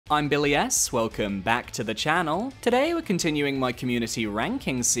I'm Billy S, welcome back to the channel. Today we're continuing my community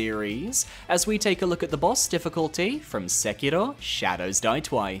ranking series, as we take a look at the boss difficulty from Sekiro Shadows Die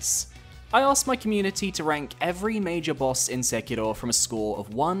Twice. I asked my community to rank every major boss in Sekiro from a score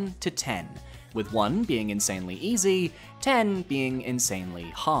of 1 to 10, with 1 being insanely easy, 10 being insanely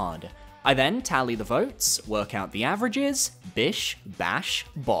hard. I then tally the votes, work out the averages, bish, bash,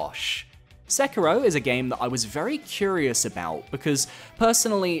 bosh. Sekiro is a game that I was very curious about because,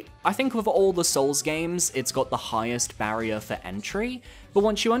 personally, I think of all the Souls games, it's got the highest barrier for entry, but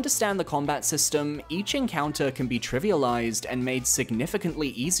once you understand the combat system, each encounter can be trivialized and made significantly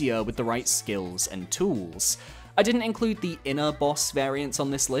easier with the right skills and tools. I didn't include the inner boss variants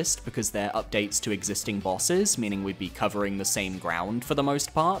on this list because they're updates to existing bosses, meaning we'd be covering the same ground for the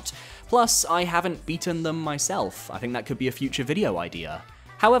most part. Plus, I haven't beaten them myself. I think that could be a future video idea.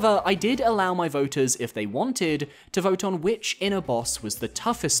 However, I did allow my voters, if they wanted, to vote on which inner boss was the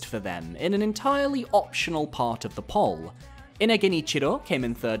toughest for them in an entirely optional part of the poll. Inner Genichiro came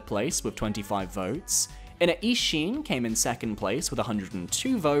in 3rd place with 25 votes, Inner Isshin came in 2nd place with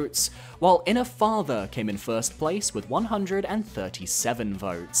 102 votes, while Inner Father came in 1st place with 137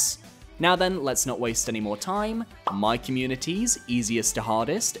 votes. Now then, let's not waste any more time. My community's easiest to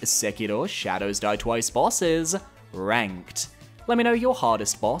hardest Sekiro Shadows Die Twice bosses ranked. Let me know your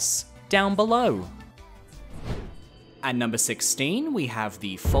hardest boss down below. At number 16, we have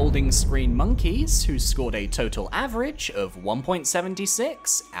the Folding Screen Monkeys, who scored a total average of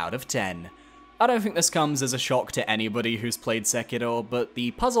 1.76 out of 10. I don't think this comes as a shock to anybody who's played Sekiro, but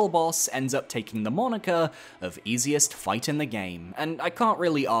the puzzle boss ends up taking the moniker of easiest fight in the game, and I can't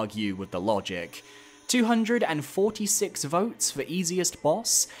really argue with the logic. 246 votes for easiest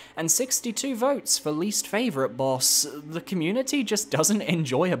boss, and 62 votes for least favorite boss. The community just doesn't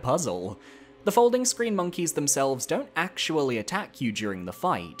enjoy a puzzle. The Folding Screen Monkeys themselves don't actually attack you during the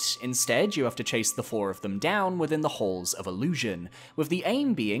fight. Instead, you have to chase the 4 of them down within the Halls of Illusion, with the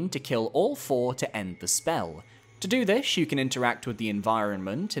aim being to kill all 4 to end the spell. To do this, you can interact with the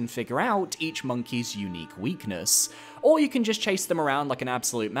environment and figure out each monkey's unique weakness, or you can just chase them around like an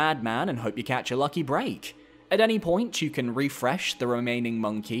absolute madman and hope you catch a lucky break. At any point, you can refresh the remaining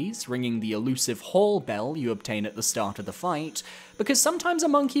monkeys, ringing the elusive hall bell you obtain at the start of the fight, because sometimes a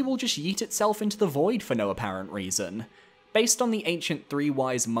monkey will just yeet itself into the void for no apparent reason. Based on the ancient Three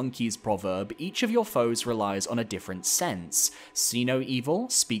Wise Monkeys proverb, each of your foes relies on a different sense. See no evil,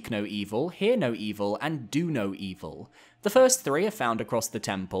 speak no evil, hear no evil, and do no evil. The first 3 are found across the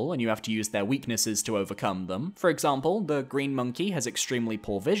temple, and you have to use their weaknesses to overcome them. For example, the green monkey has extremely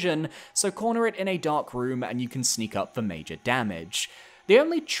poor vision, so corner it in a dark room and you can sneak up for major damage. The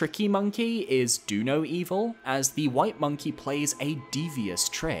only tricky monkey is Do No Evil, as the white monkey plays a devious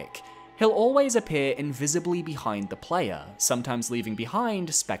trick. He'll always appear invisibly behind the player, sometimes leaving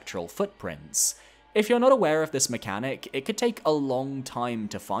behind spectral footprints. If you're not aware of this mechanic, it could take a long time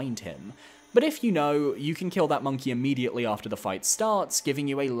to find him, but if you know, you can kill that monkey immediately after the fight starts, giving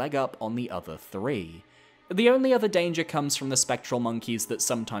you a leg up on the other 3. The only other danger comes from the spectral monkeys that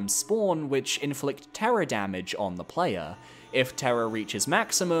sometimes spawn, which inflict terror damage on the player. If terror reaches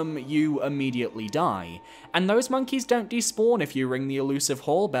maximum, you immediately die, and those monkeys don't despawn if you ring the elusive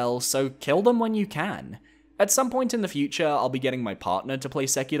hall bell, so kill them when you can. At some point in the future, I'll be getting my partner to play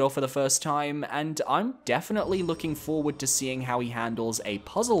Sekiro for the first time, and I'm definitely looking forward to seeing how he handles a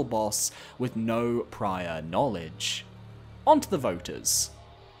puzzle boss with no prior knowledge. On to the voters.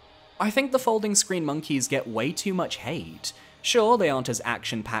 I think the Folding Screen Monkeys get way too much hate. Sure, they aren't as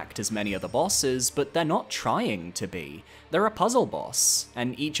action-packed as many other bosses, but they're not trying to be. They're a puzzle boss,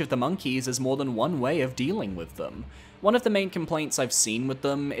 and each of the monkeys has more than one way of dealing with them. One of the main complaints I've seen with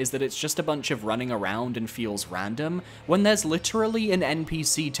them is that it's just a bunch of running around and feels random, when there's literally an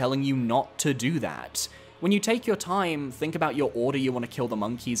NPC telling you not to do that. When you take your time, think about your order you want to kill the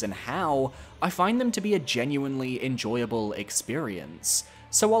monkeys and how, I find them to be a genuinely enjoyable experience.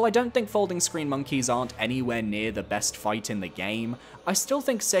 So while I don't think Folding Screen Monkeys aren't anywhere near the best fight in the game, I still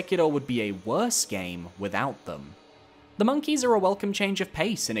think Sekiro would be a worse game without them. The monkeys are a welcome change of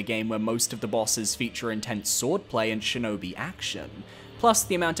pace in a game where most of the bosses feature intense swordplay and shinobi action. Plus,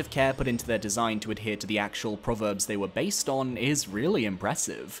 the amount of care put into their design to adhere to the actual proverbs they were based on is really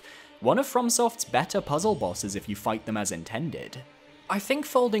impressive. One of FromSoft's better puzzle bosses if you fight them as intended. I think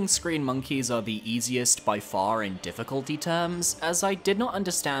Folding Screen Monkeys are the easiest by far in difficulty terms, as I did not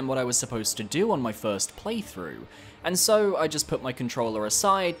understand what I was supposed to do on my first playthrough, and so I just put my controller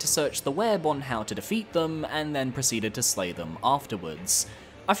aside to search the web on how to defeat them, and then proceeded to slay them afterwards.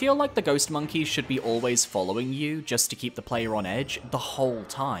 I feel like the ghost monkeys should be always following you just to keep the player on edge the whole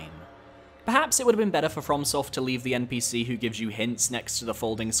time. Perhaps it would have been better for FromSoft to leave the NPC who gives you hints next to the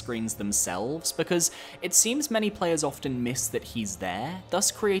folding screens themselves, because it seems many players often miss that he's there,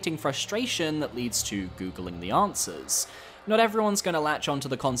 thus creating frustration that leads to googling the answers. Not everyone's going to latch onto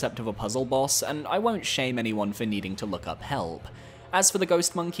the concept of a puzzle boss, and I won't shame anyone for needing to look up help. As for the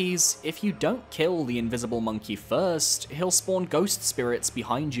ghost monkeys, if you don't kill the invisible monkey first, he'll spawn ghost spirits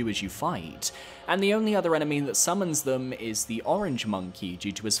behind you as you fight, and the only other enemy that summons them is the orange monkey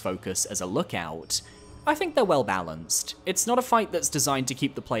due to his focus as a lookout. I think they're well balanced. It's not a fight that's designed to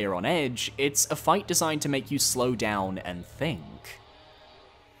keep the player on edge, it's a fight designed to make you slow down and think.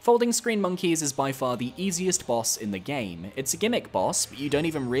 Folding Screen Monkeys is by far the easiest boss in the game. It's a gimmick boss, but you don't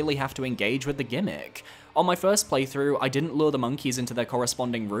even really have to engage with the gimmick. On my first playthrough, I didn't lure the monkeys into their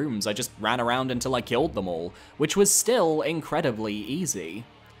corresponding rooms, I just ran around until I killed them all, which was still incredibly easy.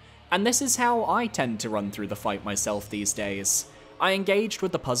 And this is how I tend to run through the fight myself these days. I engaged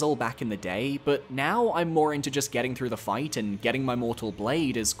with the puzzle back in the day, but now I'm more into just getting through the fight and getting my mortal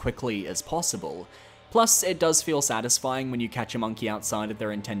blade as quickly as possible. Plus, it does feel satisfying when you catch a monkey outside of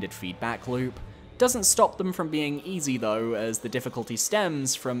their intended feedback loop. Doesn't stop them from being easy though, as the difficulty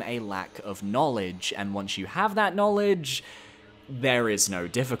stems from a lack of knowledge, and once you have that knowledge, there is no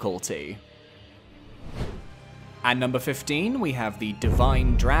difficulty. At number 15, we have the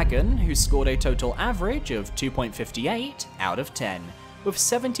Divine Dragon, who scored a total average of 2.58 out of 10, with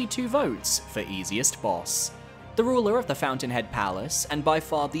 72 votes for easiest boss. The ruler of the Fountainhead Palace, and by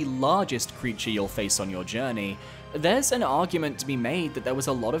far the largest creature you'll face on your journey, there's an argument to be made that there was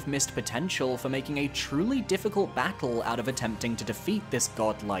a lot of missed potential for making a truly difficult battle out of attempting to defeat this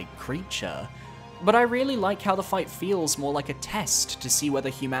godlike creature. But I really like how the fight feels more like a test to see whether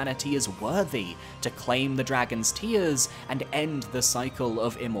humanity is worthy to claim the dragon's tears and end the cycle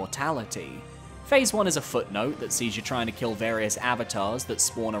of immortality. Phase 1 is a footnote that sees you trying to kill various avatars that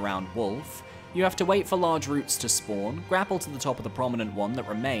spawn around Wolf. You have to wait for large roots to spawn, grapple to the top of the prominent one that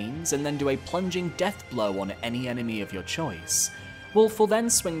remains, and then do a plunging death blow on any enemy of your choice. Wolf will then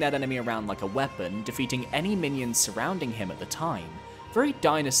swing that enemy around like a weapon, defeating any minions surrounding him at the time. Very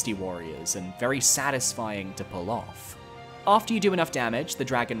Dynasty Warriors, and very satisfying to pull off. After you do enough damage, the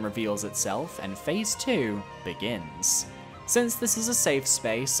dragon reveals itself, and Phase 2 begins. Since this is a safe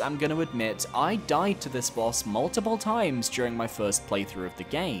space, I'm gonna admit I died to this boss multiple times during my first playthrough of the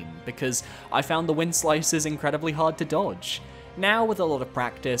game, because I found the wind slices incredibly hard to dodge. Now, with a lot of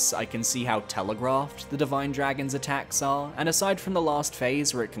practice, I can see how telegraphed the Divine Dragon's attacks are, and aside from the last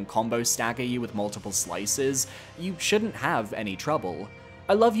phase where it can combo stagger you with multiple slices, you shouldn't have any trouble.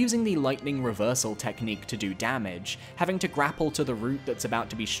 I love using the lightning reversal technique to do damage, having to grapple to the root that's about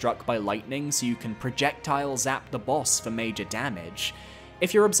to be struck by lightning so you can projectile zap the boss for major damage.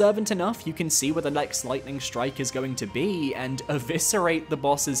 If you're observant enough, you can see where the next lightning strike is going to be and eviscerate the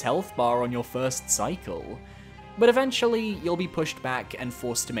boss's health bar on your first cycle. But eventually, you'll be pushed back and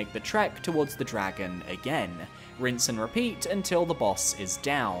forced to make the trek towards the dragon again. Rinse and repeat until the boss is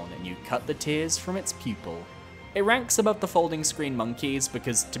down and you cut the tears from its pupil. It ranks above the Folding Screen Monkeys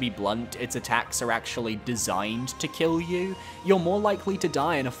because, to be blunt, its attacks are actually designed to kill you. You're more likely to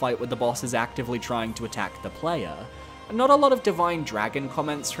die in a fight where the boss is actively trying to attack the player. Not a lot of Divine Dragon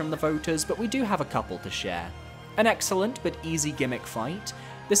comments from the voters, but we do have a couple to share. An excellent but easy gimmick fight.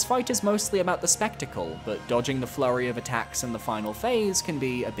 This fight is mostly about the spectacle, but dodging the flurry of attacks in the final phase can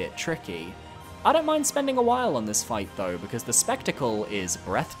be a bit tricky. I don't mind spending a while on this fight though, because the spectacle is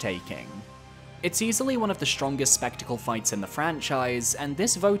breathtaking. It's easily one of the strongest spectacle fights in the franchise, and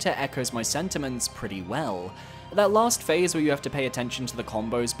this voter echoes my sentiments pretty well. That last phase where you have to pay attention to the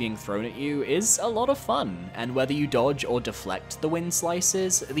combos being thrown at you is a lot of fun, and whether you dodge or deflect the wind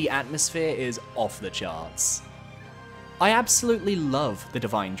slices, the atmosphere is off the charts. I absolutely love the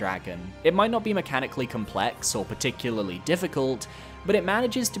Divine Dragon. It might not be mechanically complex or particularly difficult, but it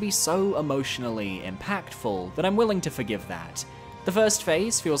manages to be so emotionally impactful that I'm willing to forgive that. The first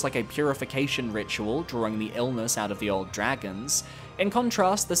phase feels like a purification ritual, drawing the illness out of the old dragons. In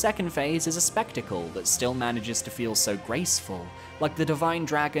contrast, the second phase is a spectacle that still manages to feel so graceful, like the Divine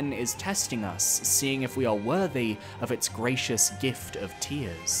Dragon is testing us, seeing if we are worthy of its gracious gift of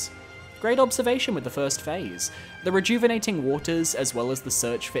tears. Great observation with the first phase. The rejuvenating waters, as well as the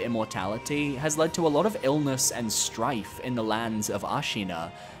search for immortality, has led to a lot of illness and strife in the lands of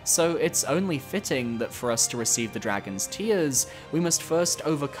Ashina, so it's only fitting that for us to receive the dragon's tears, we must first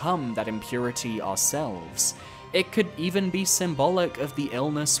overcome that impurity ourselves. It could even be symbolic of the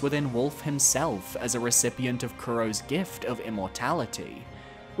illness within Wolf himself as a recipient of Kuro's gift of immortality.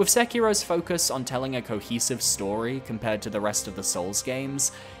 With Sekiro's focus on telling a cohesive story compared to the rest of the Souls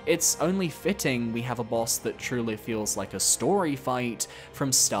games, it's only fitting we have a boss that truly feels like a story fight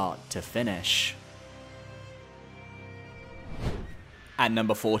from start to finish. At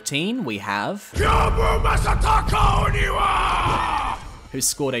number 14, we have who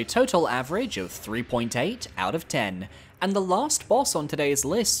scored a total average of 3.8 out of 10, and the last boss on today's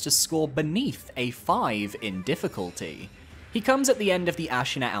list to score beneath a 5 in difficulty. He comes at the end of the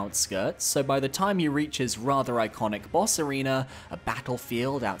Ashina outskirts, so by the time you reach his rather iconic boss arena, a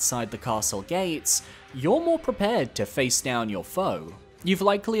battlefield outside the castle gates, you're more prepared to face down your foe. You've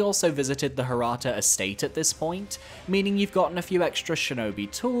likely also visited the Hirata estate at this point, meaning you've gotten a few extra shinobi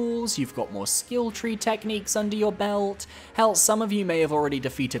tools, you've got more skill tree techniques under your belt, hell, some of you may have already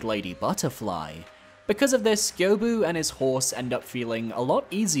defeated Lady Butterfly. Because of this, Gyobu and his horse end up feeling a lot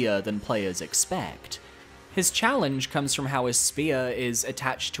easier than players expect. His challenge comes from how his spear is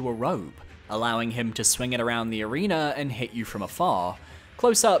attached to a rope, allowing him to swing it around the arena and hit you from afar.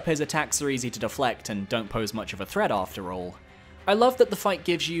 Close up, his attacks are easy to deflect and don't pose much of a threat after all. I love that the fight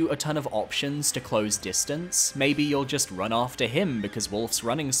gives you a ton of options to close distance. Maybe you'll just run after him because Wolf's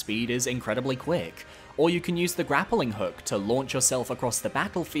running speed is incredibly quick, or you can use the grappling hook to launch yourself across the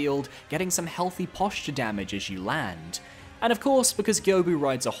battlefield, getting some healthy posture damage as you land. And of course, because Gyobu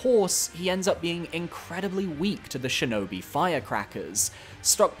rides a horse, he ends up being incredibly weak to the shinobi firecrackers.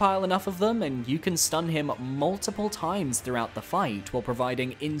 Stockpile enough of them and you can stun him multiple times throughout the fight while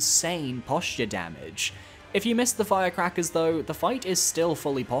providing insane posture damage. If you miss the firecrackers though, the fight is still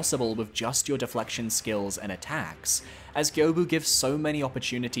fully possible with just your deflection skills and attacks, as Gyobu gives so many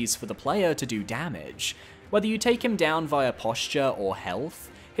opportunities for the player to do damage. Whether you take him down via posture or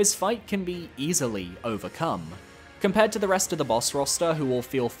health, his fight can be easily overcome. Compared to the rest of the boss roster, who all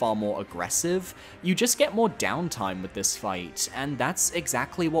feel far more aggressive, you just get more downtime with this fight, and that's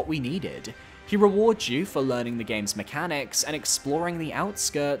exactly what we needed. He rewards you for learning the game's mechanics and exploring the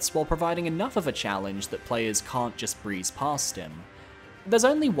outskirts while providing enough of a challenge that players can't just breeze past him. There's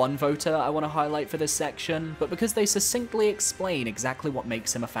only one voter I want to highlight for this section, but because they succinctly explain exactly what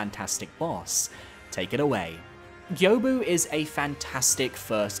makes him a fantastic boss. Take it away. Gyobu is a fantastic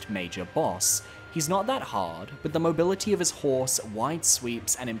first major boss. He's not that hard, but the mobility of his horse, wide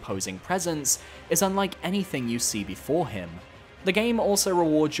sweeps, and imposing presence is unlike anything you see before him. The game also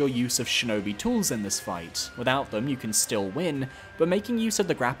rewards your use of shinobi tools in this fight. Without them, you can still win, but making use of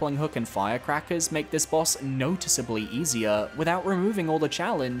the grappling hook and firecrackers make this boss noticeably easier without removing all the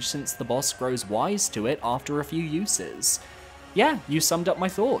challenge, since the boss grows wise to it after a few uses. Yeah, you summed up my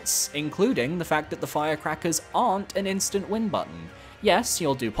thoughts, including the fact that the firecrackers aren't an instant win button. Yes,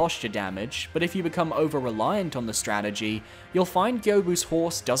 you'll do posture damage, but if you become over-reliant on the strategy, you'll find Gyobu's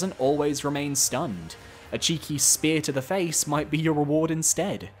horse doesn't always remain stunned. A cheeky spear to the face might be your reward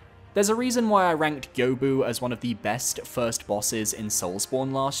instead. There's a reason why I ranked Gyobu as one of the best first bosses in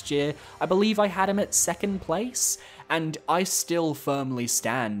Soulsborne last year. I believe I had him at 2nd place, and I still firmly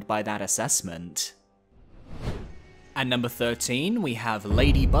stand by that assessment. At number 13, we have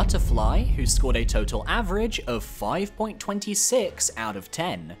Lady Butterfly, who scored a total average of 5.26 out of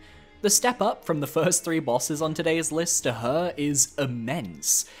 10. The step up from the first 3 bosses on today's list to her is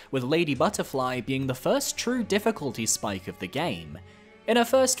immense, with Lady Butterfly being the first true difficulty spike of the game. In her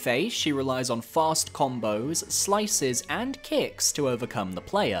first phase, she relies on fast combos, slices, and kicks to overcome the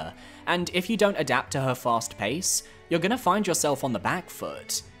player, and if you don't adapt to her fast pace, you're gonna find yourself on the back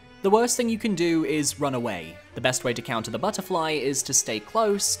foot. The worst thing you can do is run away. The best way to counter the butterfly is to stay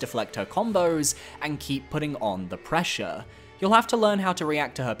close, deflect her combos, and keep putting on the pressure. You'll have to learn how to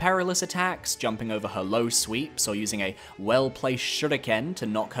react to her perilous attacks, jumping over her low sweeps or using a well-placed shuriken to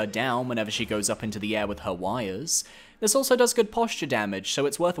knock her down whenever she goes up into the air with her wires. This also does good posture damage, so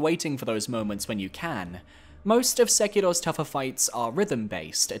it's worth waiting for those moments when you can. Most of Sekiro's tougher fights are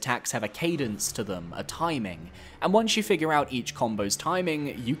rhythm-based, attacks have a cadence to them, a timing, and once you figure out each combo's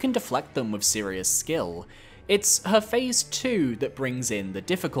timing, you can deflect them with serious skill. It's her phase 2 that brings in the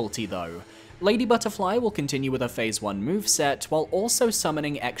difficulty though. Lady Butterfly will continue with her phase 1 moveset, while also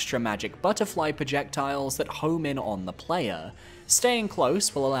summoning extra magic butterfly projectiles that home in on the player. Staying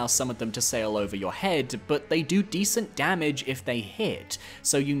close will allow some of them to sail over your head, but they do decent damage if they hit,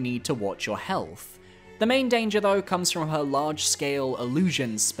 so you need to watch your health. The main danger though comes from her large-scale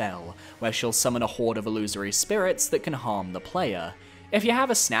illusion spell, where she'll summon a horde of illusory spirits that can harm the player. If you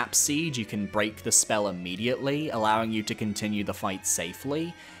have a snap siege, you can break the spell immediately, allowing you to continue the fight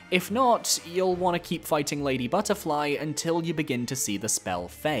safely. If not, you'll want to keep fighting Lady Butterfly until you begin to see the spell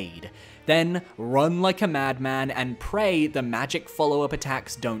fade. Then, run like a madman and pray the magic follow-up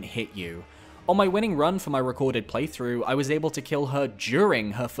attacks don't hit you. On my winning run for my recorded playthrough, I was able to kill her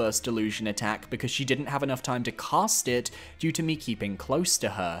during her first illusion attack because she didn't have enough time to cast it due to me keeping close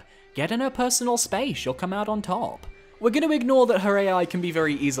to her. Get in her personal space, she'll come out on top. We're going to ignore that her AI can be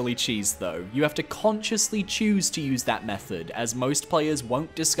very easily cheesed though. You have to consciously choose to use that method, as most players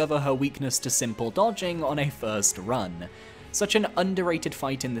won't discover her weakness to simple dodging on a first run. Such an underrated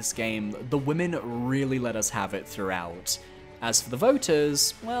fight in this game, the women really let us have it throughout. As for the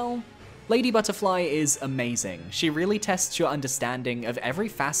voters, well, Lady Butterfly is amazing. She really tests your understanding of every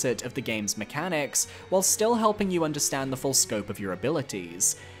facet of the game's mechanics, while still helping you understand the full scope of your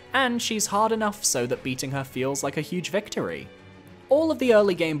abilities. And she's hard enough so that beating her feels like a huge victory. All of the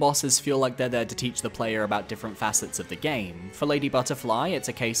early game bosses feel like they're there to teach the player about different facets of the game. For Lady Butterfly, it's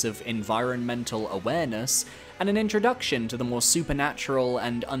a case of environmental awareness, and an introduction to the more supernatural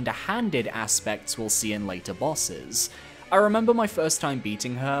and underhanded aspects we'll see in later bosses. I remember my first time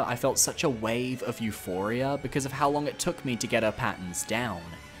beating her, I felt such a wave of euphoria because of how long it took me to get her patterns down.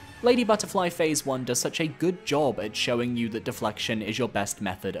 Lady Butterfly Phase 1 does such a good job at showing you that deflection is your best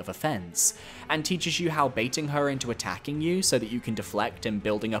method of offense, and teaches you how baiting her into attacking you so that you can deflect and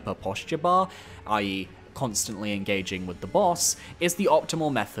building up her posture bar, i.e. constantly engaging with the boss, is the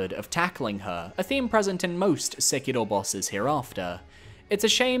optimal method of tackling her, a theme present in most Sekiro bosses hereafter. It's a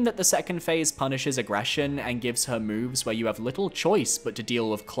shame that the second phase punishes aggression and gives her moves where you have little choice but to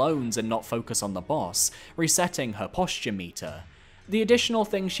deal with clones and not focus on the boss, resetting her posture meter. The additional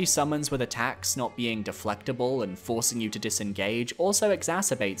things she summons with attacks not being deflectable and forcing you to disengage also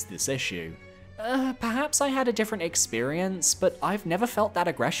exacerbates this issue. Perhaps I had a different experience, but I've never felt that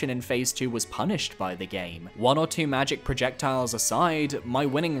aggression in Phase 2 was punished by the game. One or two magic projectiles aside, my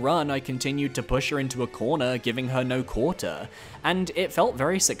winning run I continued to push her into a corner, giving her no quarter, and it felt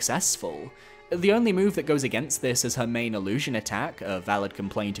very successful. The only move that goes against this is her main illusion attack, a valid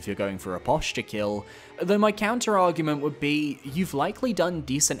complaint if you're going for a posture kill, though my counter argument would be, you've likely done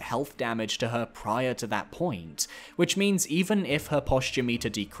decent health damage to her prior to that point, which means even if her posture meter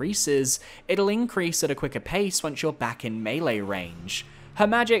decreases, it'll increase at a quicker pace once you're back in melee range. Her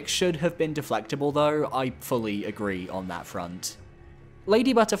magic should have been deflectable though, I fully agree on that front.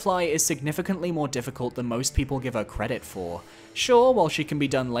 Lady Butterfly is significantly more difficult than most people give her credit for. Sure, while she can be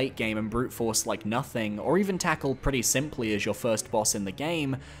done late game and brute force like nothing, or even tackled pretty simply as your first boss in the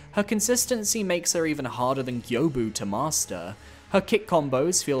game, her consistency makes her even harder than Gyobu to master. Her kick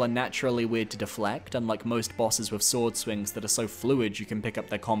combos feel unnaturally weird to deflect, unlike most bosses with sword swings that are so fluid you can pick up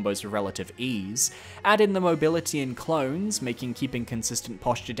their combos with relative ease. Add in the mobility in clones, making keeping consistent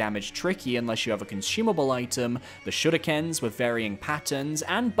posture damage tricky unless you have a consumable item, the shurikens with varying patterns,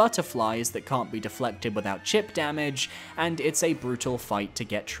 and butterflies that can't be deflected without chip damage, and it's a brutal fight to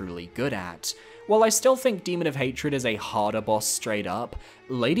get truly good at. While I still think Demon of Hatred is a harder boss straight up,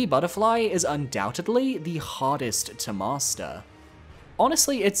 Lady Butterfly is undoubtedly the hardest to master.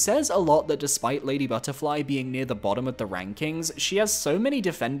 Honestly, it says a lot that despite Lady Butterfly being near the bottom of the rankings, she has so many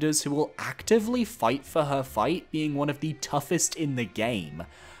defenders who will actively fight for her fight, being one of the toughest in the game.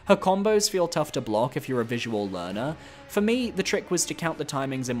 Her combos feel tough to block if you're a visual learner. For me, the trick was to count the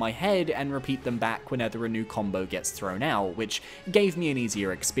timings in my head and repeat them back whenever a new combo gets thrown out, which gave me an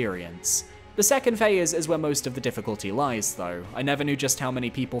easier experience. The second phase is where most of the difficulty lies though. I never knew just how many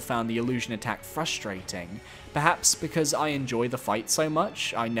people found the illusion attack frustrating. Perhaps because I enjoy the fight so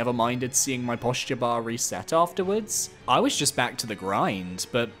much, I never minded seeing my posture bar reset afterwards. I was just back to the grind,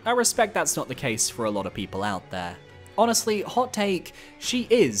 but I respect that's not the case for a lot of people out there. Honestly, hot take, she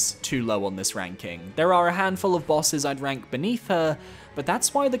is too low on this ranking. There are a handful of bosses I'd rank beneath her, but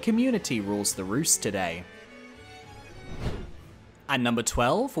that's why the community rules the roost today. At number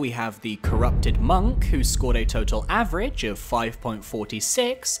 12, we have the Corrupted Monk, who scored a total average of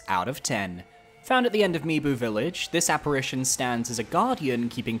 5.46 out of 10. Found at the end of Meevee Village, this apparition stands as a guardian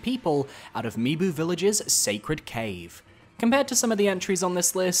keeping people out of Meevee Village's sacred cave. Compared to some of the entries on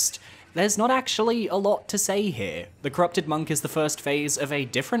this list, there's not actually a lot to say here. The Corrupted Monk is the first phase of a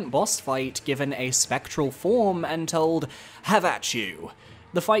different boss fight given a spectral form and told, "Have at you."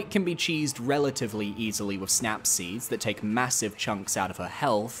 The fight can be cheesed relatively easily with snap seeds that take massive chunks out of her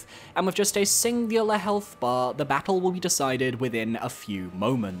health, and with just a singular health bar, the battle will be decided within a few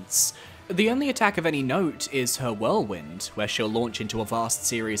moments. The only attack of any note is her Whirlwind, where she'll launch into a vast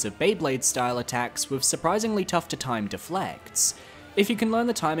series of Beyblade-style attacks with surprisingly tough-to-time deflects. If you can learn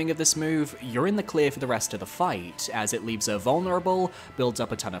the timing of this move, you're in the clear for the rest of the fight, as it leaves her vulnerable, builds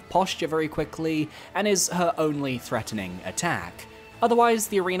up a ton of posture very quickly, and is her only threatening attack. Otherwise,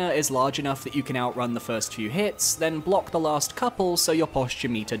 the arena is large enough that you can outrun the first few hits, then block the last couple so your posture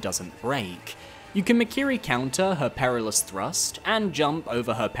meter doesn't break. You can Mikiri counter her perilous thrust, and jump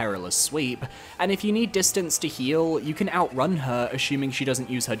over her perilous sweep, and if you need distance to heal, you can outrun her assuming she doesn't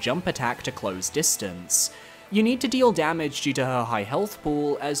use her jump attack to close distance. You need to deal damage due to her high health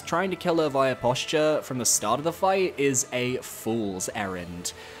pool, as trying to kill her via posture from the start of the fight is a fool's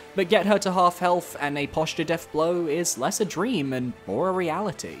errand. But get her to half health and a posture death blow is less a dream and more a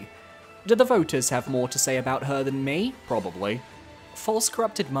reality. Do the voters have more to say about her than me? Probably. False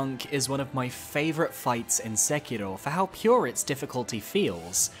Corrupted Monk is one of my favourite fights in Sekiro for how pure its difficulty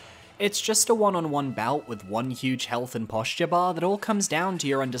feels. It's just a one-on-one bout with one huge health and posture bar that all comes down to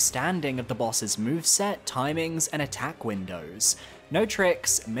your understanding of the boss's moveset, timings, and attack windows. No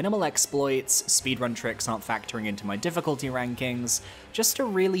tricks, minimal exploits, speedrun tricks aren't factoring into my difficulty rankings, just a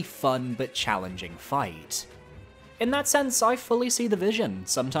really fun but challenging fight. In that sense, I fully see the vision.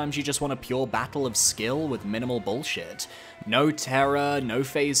 Sometimes you just want a pure battle of skill with minimal bullshit. No terror, no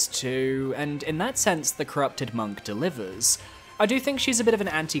phase 2, and in that sense the Corrupted Monk delivers. I do think she's a bit of an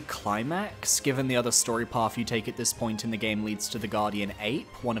anti-climax, given the other story path you take at this point in the game leads to the Guardian Ape,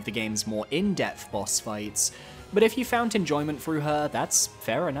 one of the game's more in-depth boss fights, but if you found enjoyment through her, that's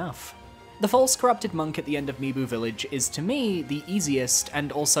fair enough. The False Corrupted Monk at the end of Meevee Village is to me the easiest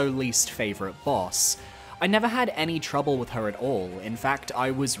and also least favourite boss. I never had any trouble with her at all. In fact,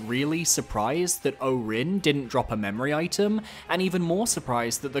 I was really surprised that Orin didn't drop a memory item, and even more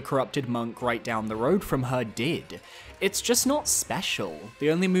surprised that the Corrupted Monk right down the road from her did. It's just not special.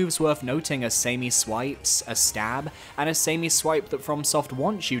 The only moves worth noting are Samey swipes, a stab, and a Samey swipe that FromSoft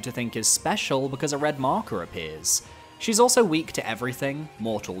wants you to think is special because a red marker appears. She's also weak to everything: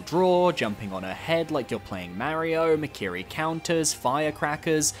 Mortal Draw, jumping on her head like you're playing Mario, Mikiri counters,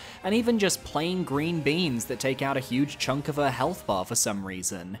 firecrackers, and even just plain green beans that take out a huge chunk of her health bar for some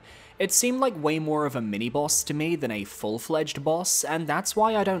reason. It seemed like way more of a mini-boss to me than a full-fledged boss, and that's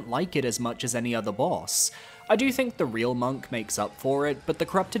why I don't like it as much as any other boss. I do think the real monk makes up for it, but the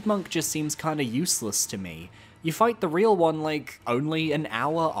Corrupted Monk just seems kinda useless to me. You fight the real one like only an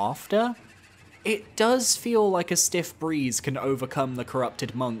hour after? It does feel like a stiff breeze can overcome the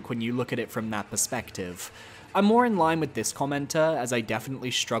Corrupted Monk when you look at it from that perspective. I'm more in line with this commenter, as I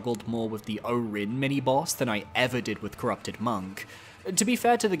definitely struggled more with the Orin mini-boss than I ever did with Corrupted Monk. To be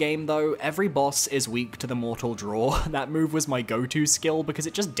fair to the game though, every boss is weak to the Mortal Draw. That move was my go-to skill because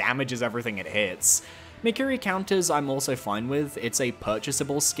it just damages everything it hits. Mikiri counters I'm also fine with. It's a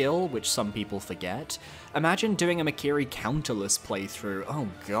purchasable skill, which some people forget. Imagine doing a Mikiri counterless playthrough, oh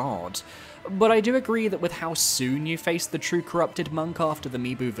god. But I do agree that with how soon you face the true Corrupted Monk after the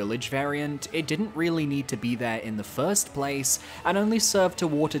Meevee Village variant, it didn't really need to be there in the first place, and only served to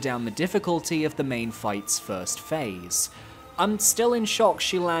water down the difficulty of the main fight's first phase. I'm still in shock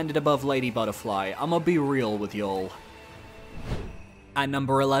she landed above Lady Butterfly, I'ma be real with y'all. At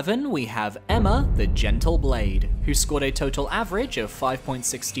number 11, we have Emma, the Gentle Blade, who scored a total average of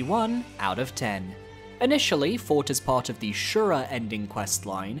 5.61 out of 10. Initially, fought as part of the Shura ending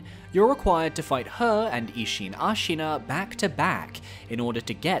questline, you're required to fight her and Isshin Ashina back to back in order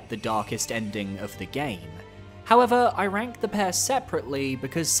to get the darkest ending of the game. However, I rank the pair separately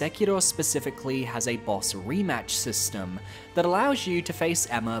because Sekiro specifically has a boss rematch system that allows you to face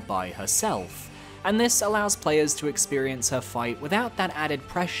Emma by herself, and this allows players to experience her fight without that added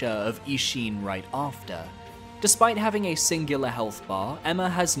pressure of Isshin right after. Despite having a singular health bar, Emma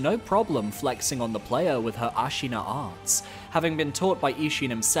has no problem flexing on the player with her Ashina arts, having been taught by Isshin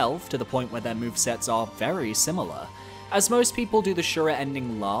himself to the point where their movesets are very similar. As most people do the Shura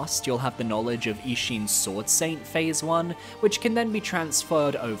ending last, you'll have the knowledge of Isshin's Sword Saint Phase 1, which can then be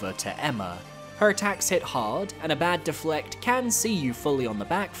transferred over to Emma. Her attacks hit hard, and a bad deflect can see you fully on the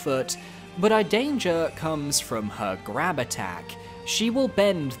back foot, but our danger comes from her grab attack. She will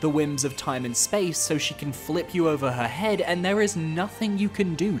bend the whims of time and space so she can flip you over her head, and there is nothing you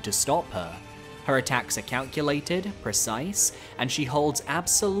can do to stop her. Her attacks are calculated, precise, and she holds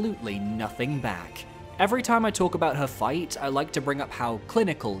absolutely nothing back. Every time I talk about her fight, I like to bring up how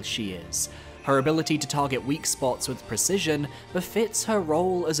clinical she is. Her ability to target weak spots with precision befits her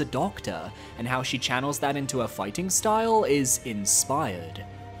role as a doctor, and how she channels that into her fighting style is inspired.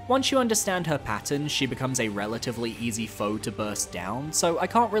 Once you understand her pattern, she becomes a relatively easy foe to burst down, so I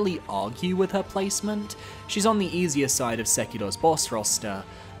can't really argue with her placement. She's on the easier side of Sekiro's boss roster,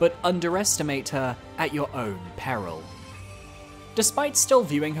 but underestimate her at your own peril. Despite still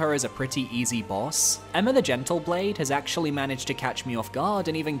viewing her as a pretty easy boss, Emma the Gentle Blade has actually managed to catch me off guard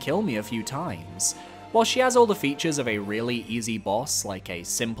and even kill me a few times. While she has all the features of a really easy boss, like a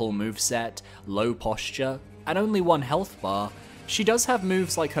simple moveset, low posture, and only one health bar, She does have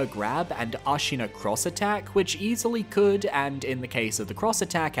moves like her grab and Ashina cross attack, which easily could, and in the case of the cross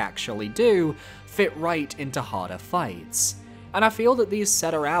attack actually do, fit right into harder fights. And I feel that these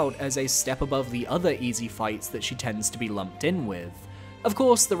set her out as a step above the other easy fights that she tends to be lumped in with. Of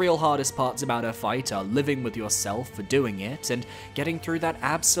course, the real hardest parts about her fight are living with yourself for doing it, and getting through that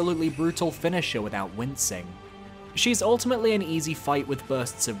absolutely brutal finisher without wincing. She's ultimately an easy fight with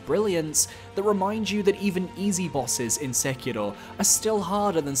bursts of brilliance that remind you that even easy bosses in Sekiro are still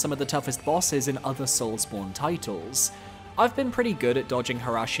harder than some of the toughest bosses in other Soulsborne titles. I've been pretty good at dodging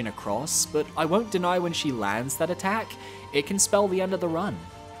her Ashina cross, but I won't deny when she lands that attack, it can spell the end of the run.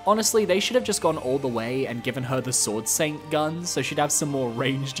 Honestly, they should have just gone all the way and given her the Sword Saint gun so she'd have some more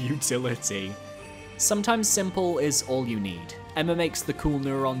ranged utility. Sometimes simple is all you need. Emma makes the cool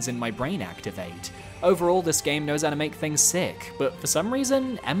neurons in my brain activate. Overall, this game knows how to make things sick, but for some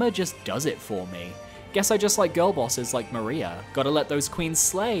reason, Emma just does it for me. Guess I just like girl bosses like Maria. Gotta let those queens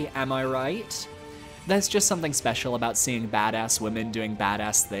slay, am I right? There's just something special about seeing badass women doing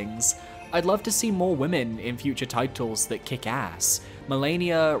badass things. I'd love to see more women in future titles that kick ass.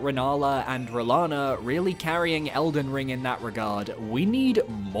 Melania, Renala, and Rolana really carrying Elden Ring in that regard. We need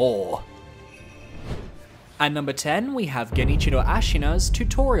more. At number 10, we have Genichiro Ashina's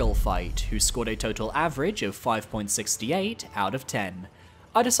tutorial fight, who scored a total average of 5.68 out of 10.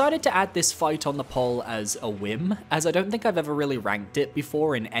 I decided to add this fight on the poll as a whim, as I don't think I've ever really ranked it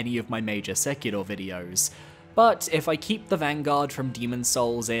before in any of my major Sekiro videos. But if I keep the Vanguard from Demon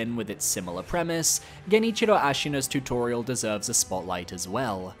Souls in with its similar premise, Genichiro Ashina's tutorial deserves a spotlight as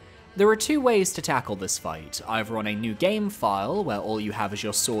well. There are two ways to tackle this fight, either on a new game file, where all you have is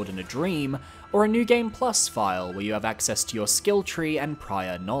your sword and a dream, or a new game plus file, where you have access to your skill tree and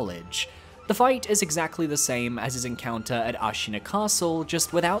prior knowledge. The fight is exactly the same as his encounter at Ashina Castle,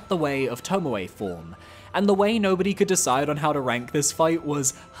 just without the way of Tomoe form, and the way nobody could decide on how to rank this fight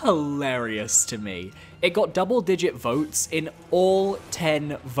was hilarious to me. It got double-digit votes in all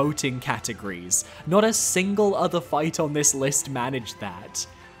 10 voting categories. Not a single other fight on this list managed that.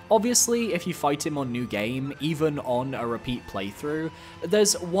 Obviously, if you fight him on new game, even on a repeat playthrough,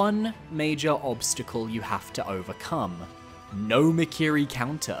 there's one major obstacle you have to overcome. No Mikiri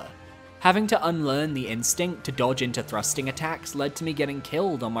counter. Having to unlearn the instinct to dodge into thrusting attacks led to me getting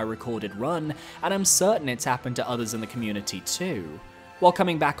killed on my recorded run, and I'm certain it's happened to others in the community too. While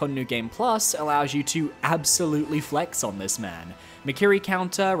coming back on New Game Plus allows you to absolutely flex on this man. Mikiri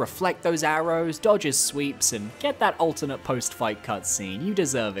counter, reflect those arrows, dodge his sweeps, and get that alternate post-fight cutscene. You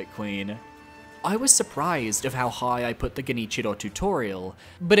deserve it, queen. I was surprised of how high I put the Genichiro tutorial,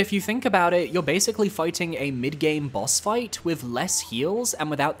 but if you think about it, you're basically fighting a mid-game boss fight with less heals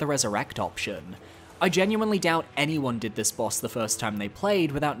and without the resurrect option. I genuinely doubt anyone did this boss the first time they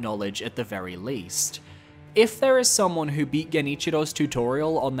played without knowledge at the very least. If there is someone who beat Genichiro's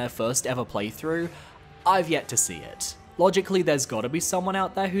tutorial on their first ever playthrough, I've yet to see it. Logically, there's gotta be someone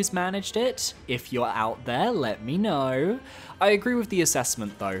out there who's managed it. If you're out there, let me know. I agree with the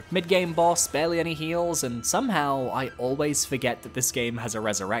assessment though. Mid-game boss, barely any heals, and somehow I always forget that this game has a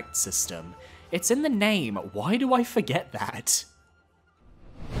resurrect system. It's in the name, why do I forget that?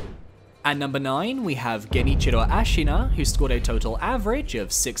 At number 9, we have Genichiro Ashina, who scored a total average of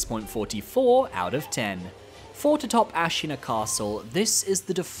 6.44 out of 10. For to top Ashina Castle, this is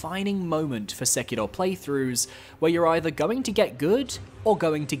the defining moment for Sekiro playthroughs, where you're either going to get good, or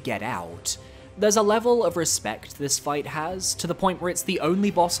going to get out. There's a level of respect this fight has, to the point where it's the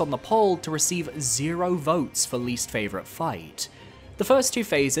only boss on the poll to receive 0 votes for least favourite fight. The first two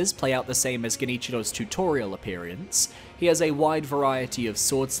phases play out the same as Genichiro's tutorial appearance. He has a wide variety of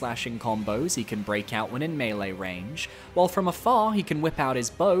sword slashing combos he can break out when in melee range, while from afar he can whip out his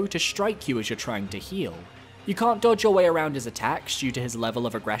bow to strike you as you're trying to heal. You can't dodge your way around his attacks due to his level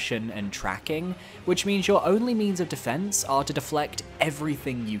of aggression and tracking, which means your only means of defense are to deflect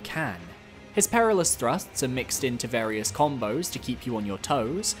everything you can. His perilous thrusts are mixed into various combos to keep you on your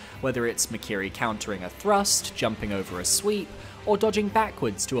toes, whether it's Mikiri countering a thrust, jumping over a sweep, or dodging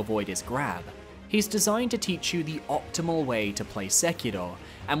backwards to avoid his grab. He's designed to teach you the optimal way to play Sekiro,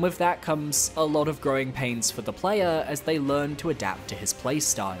 and with that comes a lot of growing pains for the player as they learn to adapt to his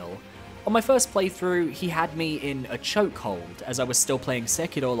playstyle. On my first playthrough, he had me in a chokehold, as I was still playing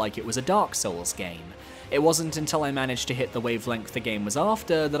Sekiro like it was a Dark Souls game. It wasn't until I managed to hit the wavelength the game was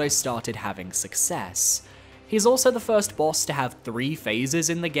after that I started having success. He's also the first boss to have 3 phases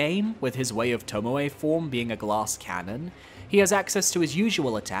in the game, with his Way of Tomoe form being a glass cannon. He has access to his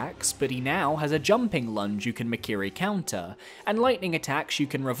usual attacks, but he now has a jumping lunge you can Mikiri counter, and lightning attacks you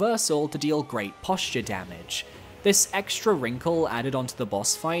can reversal to deal great posture damage. This extra wrinkle added onto the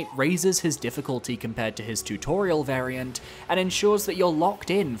boss fight raises his difficulty compared to his tutorial variant, and ensures that you're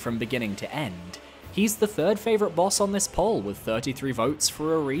locked in from beginning to end. He's the third favourite boss on this poll with 33 votes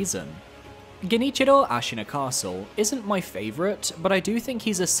for a reason. Genichiro Ashina Castle isn't my favourite, but I do think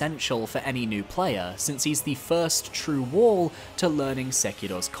he's essential for any new player, since he's the first true wall to learning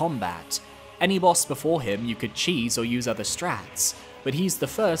Sekiro's combat. Any boss before him you could cheese or use other strats, but he's the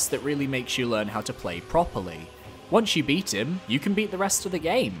first that really makes you learn how to play properly. Once you beat him, you can beat the rest of the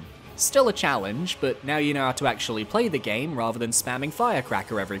game. Still a challenge, but now you know how to actually play the game rather than spamming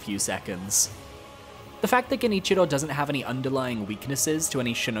Firecracker every few seconds. The fact that Genichiro doesn't have any underlying weaknesses to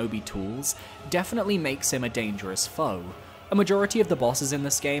any shinobi tools definitely makes him a dangerous foe. A majority of the bosses in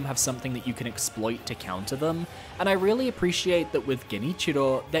this game have something that you can exploit to counter them, and I really appreciate that with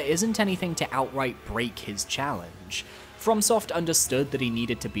Genichiro, there isn't anything to outright break his challenge. FromSoft understood that he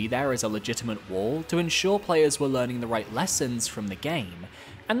needed to be there as a legitimate wall to ensure players were learning the right lessons from the game,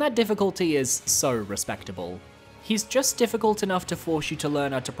 and that difficulty is so respectable. He's just difficult enough to force you to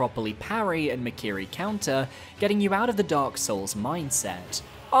learn how to properly parry and Mikiri counter, getting you out of the Dark Souls mindset.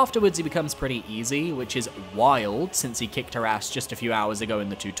 Afterwards he becomes pretty easy, which is wild since he kicked her ass just a few hours ago in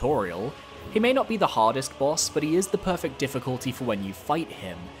the tutorial. He may not be the hardest boss, but he is the perfect difficulty for when you fight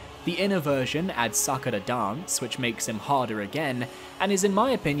him. The inner version adds Sakura Dance, which makes him harder again, and is in my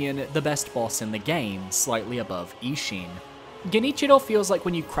opinion the best boss in the game, slightly above Ishin. Genichiro feels like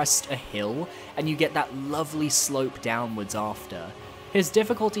when you crest a hill, and you get that lovely slope downwards after. His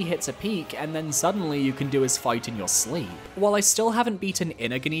difficulty hits a peak, and then suddenly you can do his fight in your sleep. While I still haven't beaten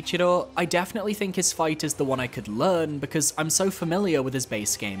Inner Genichiro, I definitely think his fight is the one I could learn because I'm so familiar with his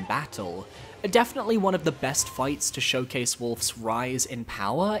base game battle. Definitely one of the best fights to showcase Wolf's rise in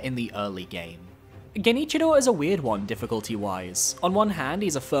power in the early game. Genichiro is a weird one difficulty-wise. On one hand,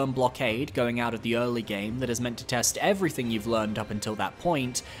 he's a firm blockade going out of the early game that is meant to test everything you've learned up until that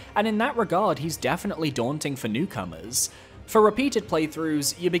point, and in that regard he's definitely daunting for newcomers. For repeated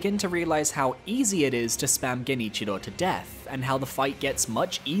playthroughs, you begin to realize how easy it is to spam Genichiro to death, and how the fight gets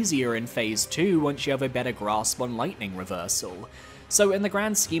much easier in Phase 2 once you have a better grasp on lightning reversal. So in the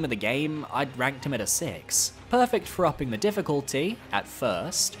grand scheme of the game, I'd ranked him at a 6. Perfect for upping the difficulty, at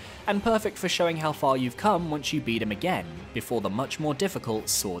first, and perfect for showing how far you've come once you beat him again, before the much more difficult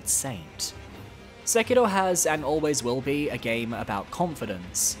Sword Saint. Sekiro has, and always will be, a game about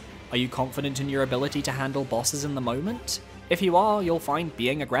confidence. Are you confident in your ability to handle bosses in the moment? If you are, you'll find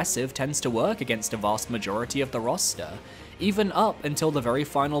being aggressive tends to work against a vast majority of the roster, even up until the very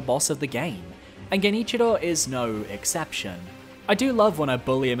final boss of the game, and Genichiro is no exception. I do love when I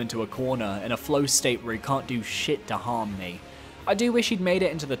bully him into a corner in a flow state where he can't do shit to harm me. I do wish he'd made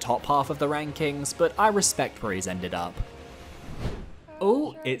it into the top half of the rankings, but I respect where he's ended up.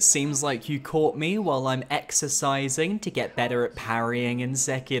 Oh, it seems like you caught me while I'm exercising to get better at parrying in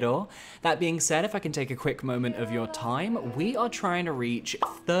Sekiro. That being said, if I can take a quick moment of your time, we are trying to reach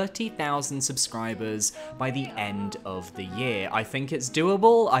 30,000 subscribers by the end of the year. I think it's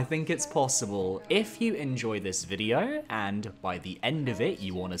doable, I think it's possible. If you enjoy this video, and by the end of it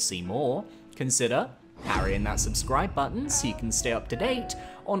you want to see more, consider parrying that subscribe button so you can stay up to date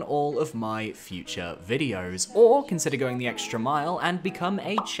on all of my future videos, or consider going the extra mile and become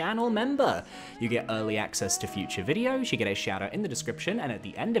a channel member. You get early access to future videos, you get a shout out in the description and at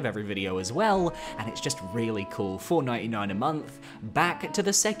the end of every video as well, and it's just really cool. $4.99 a month. Back to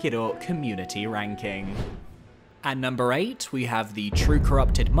the Sekiro Community Ranking. At number 8, we have the True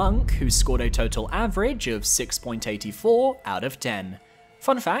Corrupted Monk, who scored a total average of 6.84 out of 10.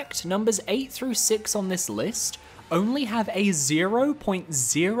 Fun fact, numbers 8 through 6 on this list only have a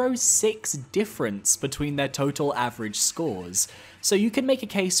 0.06 difference between their total average scores, so you can make a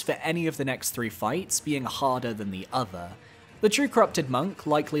case for any of the next 3 fights being harder than the other. The True Corrupted Monk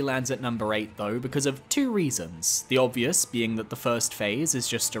likely lands at number 8 though because of 2 reasons, the obvious being that the first phase is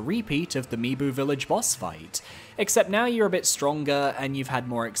just a repeat of the Meevee village boss fight, except now you're a bit stronger and you've had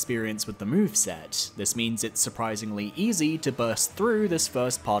more experience with the moveset. This means it's surprisingly easy to burst through this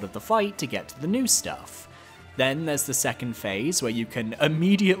first part of the fight to get to the new stuff. Then there's the second phase where you can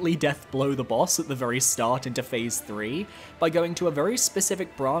immediately death blow the boss at the very start into phase 3 by going to a very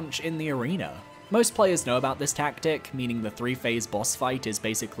specific branch in the arena. Most players know about this tactic, meaning the 3-phase boss fight is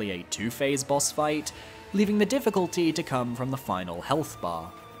basically a 2-phase boss fight, leaving the difficulty to come from the final health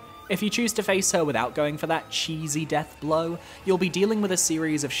bar. If you choose to face her without going for that cheesy death blow, you'll be dealing with a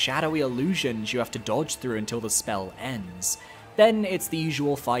series of shadowy illusions you have to dodge through until the spell ends. Then it's the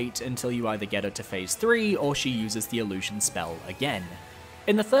usual fight until you either get her to phase 3 or she uses the illusion spell again.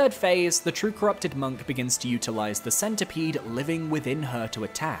 In the third phase, the True Corrupted Monk begins to utilize the centipede living within her to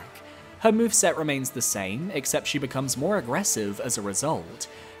attack. Her moveset remains the same, except she becomes more aggressive as a result,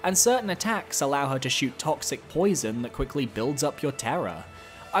 and certain attacks allow her to shoot toxic poison that quickly builds up your terror.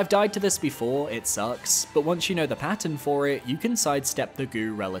 I've died to this before, it sucks, but once you know the pattern for it, you can sidestep the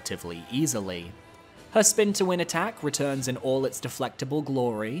goo relatively easily. Her spin to win attack returns in all its deflectable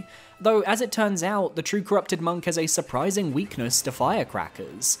glory, though as it turns out, the true corrupted monk has a surprising weakness to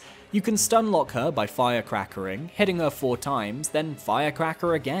firecrackers. You can stun lock her by firecrackering, hitting her 4 times, then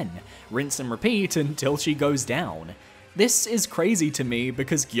firecracker again, rinse and repeat until she goes down. This is crazy to me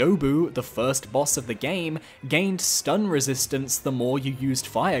because Gyobu, the first boss of the game, gained stun resistance the more you used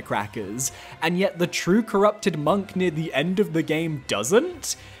firecrackers, and yet the true corrupted monk near the end of the game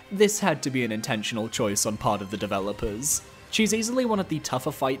doesn't? This had to be an intentional choice on part of the developers. She's easily one of the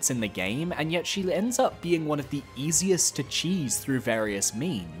tougher fights in the game, and yet she ends up being one of the easiest to cheese through various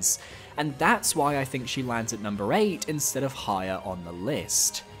means, and that's why I think she lands at number 8 instead of higher on the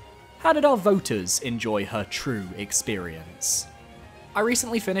list. How did our voters enjoy her true experience? I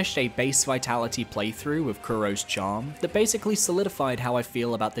recently finished a base vitality playthrough with Kuro's Charm that basically solidified how I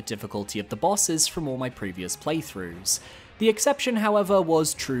feel about the difficulty of the bosses from all my previous playthroughs. The exception, however,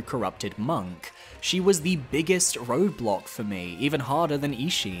 was True Corrupted Monk. She was the biggest roadblock for me, even harder than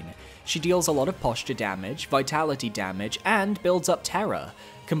Ishin. She deals a lot of posture damage, vitality damage, and builds up terror.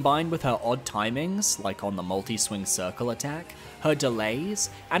 Combined with her odd timings, like on the multi-swing circle attack, her delays,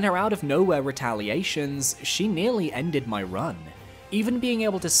 and her out-of-nowhere retaliations, she nearly ended my run. Even being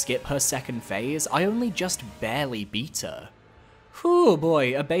able to skip her second phase, I only just barely beat her. Whew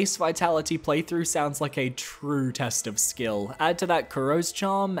boy, a base vitality playthrough sounds like a true test of skill. Add to that Kuro's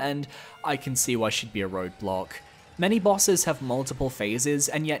Charm, and I can see why she'd be a roadblock. Many bosses have multiple phases,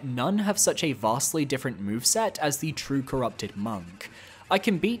 and yet none have such a vastly different moveset as the True Corrupted Monk. I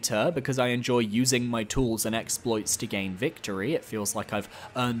can beat her because I enjoy using my tools and exploits to gain victory. It feels like I've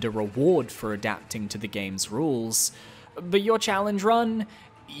earned a reward for adapting to the game's rules. But your challenge run?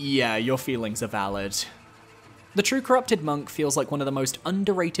 Yeah, your feelings are valid. The True Corrupted Monk feels like one of the most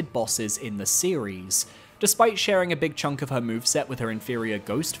underrated bosses in the series. Despite sharing a big chunk of her moveset with her inferior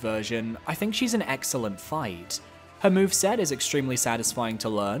Ghost version, I think she's an excellent fight. Her moveset is extremely satisfying to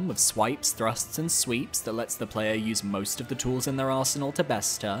learn, with swipes, thrusts, and sweeps that lets the player use most of the tools in their arsenal to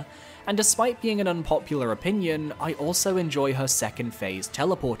best her, and despite being an unpopular opinion, I also enjoy her second phase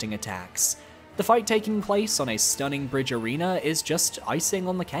teleporting attacks. The fight taking place on a stunning bridge arena is just icing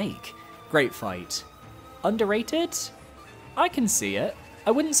on the cake. Great fight. Underrated? I can see it.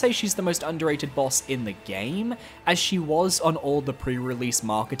 I wouldn't say she's the most underrated boss in the game, as she was on all the pre-release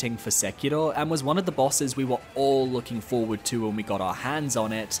marketing for Sekiro and was one of the bosses we were all looking forward to when we got our hands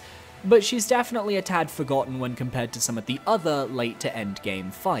on it, but she's definitely a tad forgotten when compared to some of the other late-to-end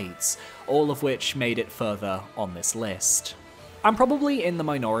game fights, all of which made it further on this list. I'm probably in the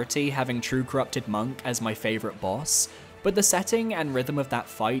minority having True Corrupted Monk as my favourite boss, but the setting and rhythm of that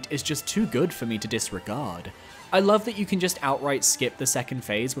fight is just too good for me to disregard. I love that you can just outright skip the second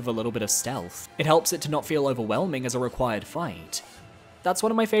phase with a little bit of stealth. It helps it to not feel overwhelming as a required fight. That's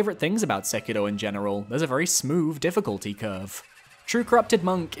one of my favourite things about Sekiro in general, there's a very smooth difficulty curve. True Corrupted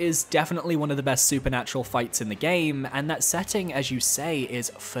Monk is definitely one of the best supernatural fights in the game, and that setting, as you say,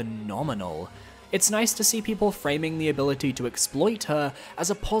 is phenomenal. It's nice to see people framing the ability to exploit her as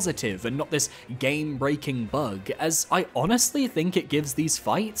a positive and not this game-breaking bug, as I honestly think it gives these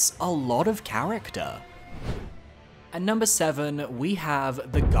fights a lot of character. At number 7, we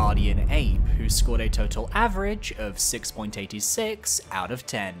have the Guardian Ape, who scored a total average of 6.86 out of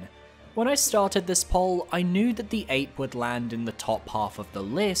 10. When I started this poll, I knew that the ape would land in the top half of the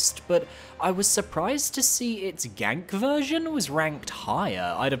list, but I was surprised to see its gank version was ranked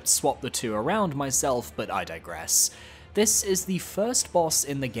higher. I'd have swapped the two around myself, but I digress. This is the first boss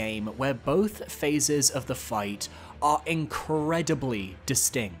in the game where both phases of the fight are incredibly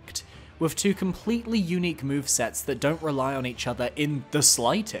distinct, with two completely unique movesets that don't rely on each other in the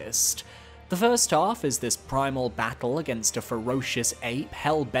slightest. The first half is this primal battle against a ferocious ape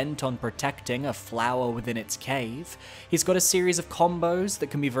hell-bent on protecting a flower within its cave. He's got a series of combos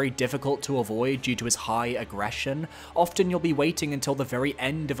that can be very difficult to avoid due to his high aggression. Often you'll be waiting until the very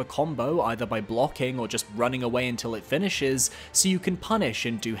end of a combo, either by blocking or just running away until it finishes, so you can punish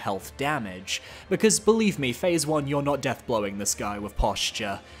and do health damage. Because believe me, phase 1 you're not death-blowing this guy with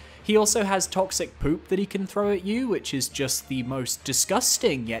posture. He also has toxic poop that he can throw at you, which is just the most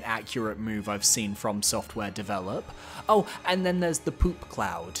disgusting yet accurate move I've seen From Software develop. Oh, and then there's the poop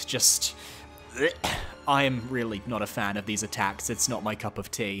cloud, just... I'm really not a fan of these attacks, it's not my cup of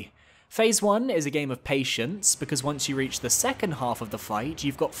tea. Phase 1 is a game of patience, because once you reach the second half of the fight,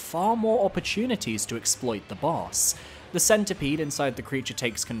 you've got far more opportunities to exploit the boss. The centipede inside the creature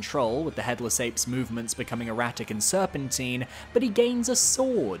takes control, with the headless ape's movements becoming erratic and serpentine, but he gains a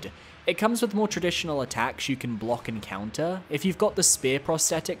sword. It comes with more traditional attacks you can block and counter. If you've got the spear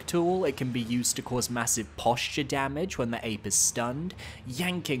prosthetic tool, it can be used to cause massive posture damage when the ape is stunned,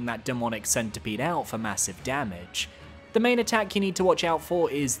 yanking that demonic centipede out for massive damage. The main attack you need to watch out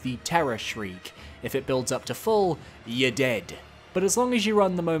for is the Terror Shriek. If it builds up to full, you're dead. But as long as you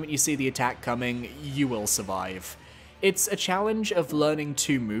run the moment you see the attack coming, you will survive. It's a challenge of learning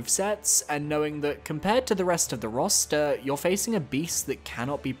 2 movesets and knowing that compared to the rest of the roster, you're facing a beast that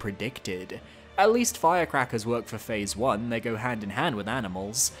cannot be predicted. At least firecrackers work for phase 1, they go hand in hand with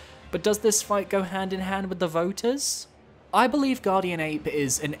animals. But does this fight go hand in hand with the voters? I believe Guardian Ape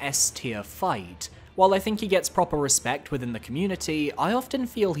is an S-tier fight. While I think he gets proper respect within the community, I often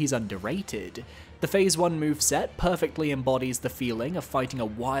feel he's underrated. The Phase 1 moveset perfectly embodies the feeling of fighting a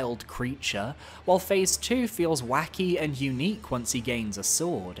wild creature, while Phase 2 feels wacky and unique once he gains a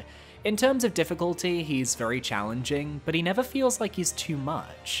sword. In terms of difficulty, he's very challenging, but he never feels like he's too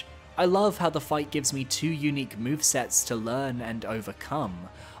much. I love how the fight gives me 2 unique movesets to learn and overcome.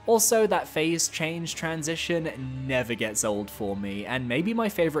 Also, that phase change transition never gets old for me, and maybe my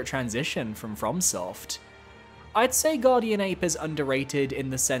favourite transition from FromSoft. I'd say Guardian Ape is underrated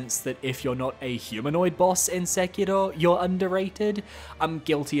in the sense that if you're not a humanoid boss in Sekiro, you're underrated. I'm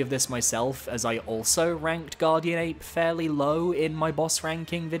guilty of this myself, as I also ranked Guardian Ape fairly low in my boss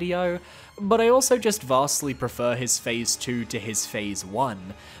ranking video, but I also just vastly prefer his Phase 2 to his Phase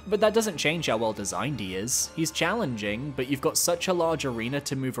 1. But that doesn't change how well designed he is. He's challenging, but you've got such a large arena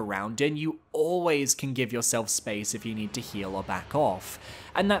to move around in, you always can give yourself space if you need to heal or back off.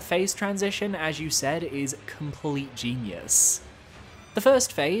 And that phase transition, as you said, is complete genius. The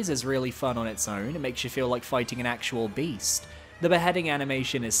first phase is really fun on its own, it makes you feel like fighting an actual beast. The beheading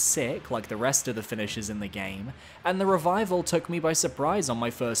animation is sick, like the rest of the finishes in the game, and the revival took me by surprise on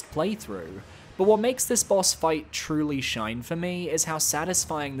my first playthrough. But what makes this boss fight truly shine for me is how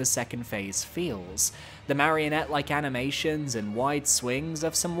satisfying the second phase feels. The marionette-like animations and wide swings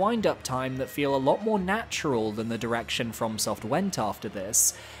have some wind-up time that feel a lot more natural than the direction FromSoft went after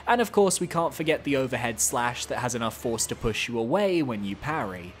this, and of course we can't forget the overhead slash that has enough force to push you away when you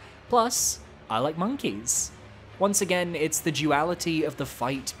parry. Plus, I like monkeys. Once again, it's the duality of the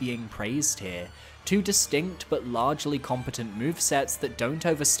fight being praised here. 2 distinct but largely competent movesets that don't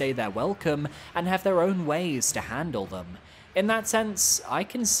overstay their welcome and have their own ways to handle them. In that sense, I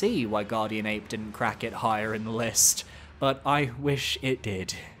can see why Guardian Ape didn't crack it higher in the list, but I wish it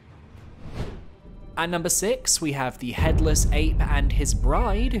did. At number 6, we have the Headless Ape and his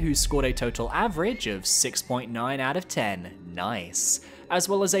bride, who scored a total average of 6.9 out of 10. Nice. As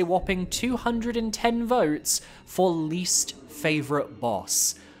well as a whopping 210 votes for least favourite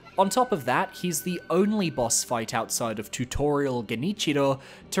boss. On top of that, he's the only boss fight outside of Tutorial Genichiro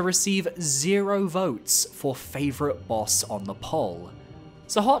to receive 0 votes for favourite boss on the poll.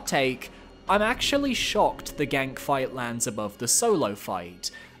 So hot take, I'm actually shocked the gank fight lands above the solo fight.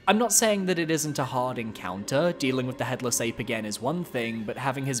 I'm not saying that it isn't a hard encounter, dealing with the Headless Ape again is one thing, but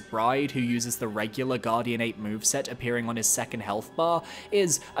having his bride who uses the regular Guardian Ape moveset appearing on his second health bar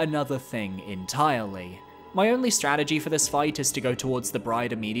is another thing entirely. My only strategy for this fight is to go towards the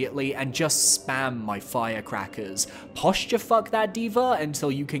bride immediately and just spam my firecrackers. Posture fuck that diva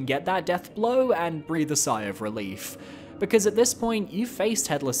until you can get that death blow and breathe a sigh of relief. Because at this point, you've faced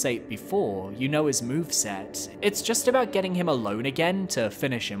Headless Ape before, you know his moveset. It's just about getting him alone again to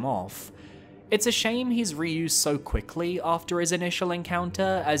finish him off. It's a shame he's reused so quickly after his initial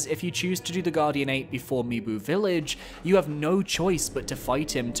encounter, as if you choose to do the Guardian Ape before Meevee Village, you have no choice but to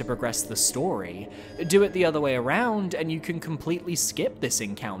fight him to progress the story. Do it the other way around, and you can completely skip this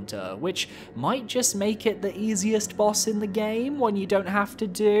encounter, which might just make it the easiest boss in the game, one you don't have to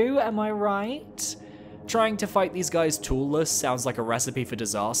do, am I right? Trying to fight these guys toolless sounds like a recipe for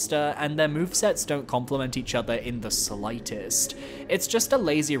disaster, and their movesets don't complement each other in the slightest. It's just a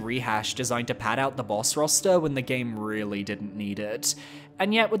lazy rehash designed to pad out the boss roster when the game really didn't need it.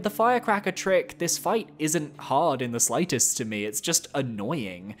 And yet with the firecracker trick, this fight isn't hard in the slightest to me, it's just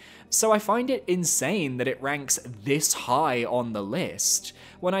annoying. So I find it insane that it ranks this high on the list,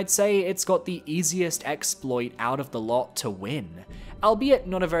 when I'd say it's got the easiest exploit out of the lot to win. Albeit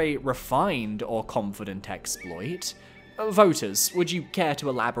not a very refined or confident exploit. Voters, would you care to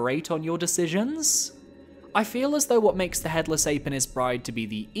elaborate on your decisions? I feel as though what makes the Headless Ape and his bride to be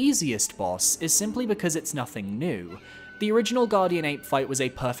the easiest boss is simply because it's nothing new. The original Guardian Ape fight was a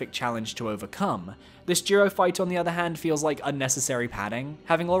perfect challenge to overcome. This duo fight on the other hand feels like unnecessary padding.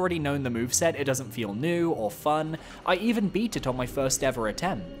 Having already known the moveset, it doesn't feel new or fun. I even beat it on my first ever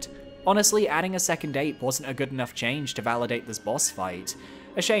attempt. Honestly, adding a second ape wasn't a good enough change to validate this boss fight.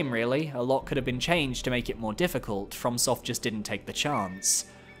 A shame really, a lot could have been changed to make it more difficult, FromSoft just didn't take the chance.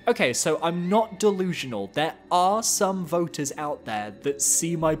 Okay, so I'm not delusional, there are some voters out there that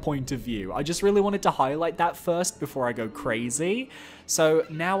see my point of view. I just really wanted to highlight that first before I go crazy. So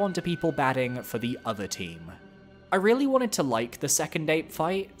now on to people batting for the other team. I really wanted to like the second ape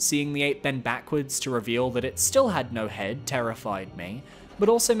fight, seeing the ape bend backwards to reveal that it still had no head terrified me, but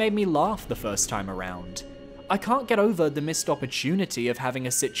also made me laugh the first time around. I can't get over the missed opportunity of having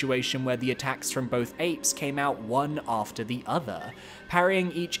a situation where the attacks from both apes came out one after the other. Parrying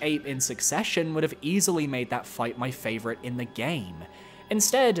each ape in succession would have easily made that fight my favourite in the game.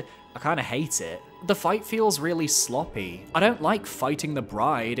 Instead, I kinda hate it. The fight feels really sloppy. I don't like fighting the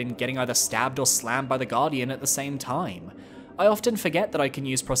bride and getting either stabbed or slammed by the guardian at the same time. I often forget that I can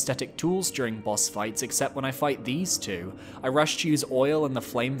use prosthetic tools during boss fights except when I fight these two. I rush to use oil and the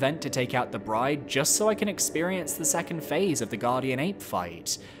flame vent to take out the bride just so I can experience the second phase of the guardian ape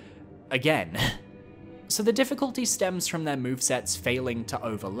fight. Again. So the difficulty stems from their movesets failing to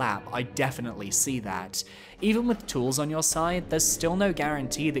overlap, I definitely see that. Even with tools on your side, there's still no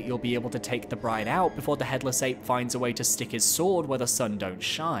guarantee that you'll be able to take the bride out before the headless ape finds a way to stick his sword where the sun don't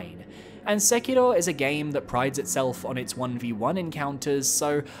shine. And Sekiro is a game that prides itself on its 1v1 encounters,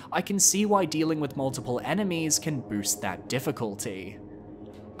 so I can see why dealing with multiple enemies can boost that difficulty.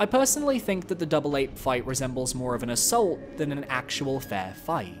 I personally think that the double ape fight resembles more of an assault than an actual fair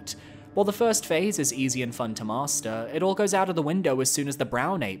fight. While the first phase is easy and fun to master, it all goes out of the window as soon as the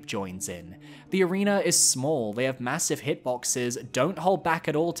brown ape joins in. The arena is small, they have massive hitboxes, don't hold back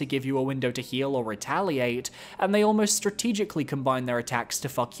at all to give you a window to heal or retaliate, and they almost strategically combine their attacks to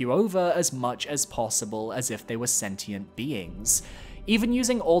fuck you over as much as possible as if they were sentient beings. Even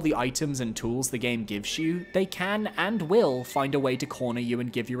using all the items and tools the game gives you, they can and will find a way to corner you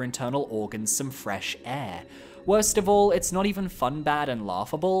and give your internal organs some fresh air. Worst of all, it's not even fun, bad, and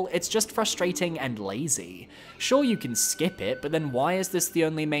laughable, it's just frustrating and lazy. Sure, you can skip it, but then why is this the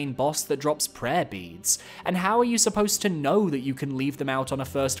only main boss that drops prayer beads? And how are you supposed to know that you can leave them out on a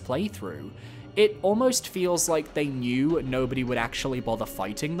first playthrough? It almost feels like they knew nobody would actually bother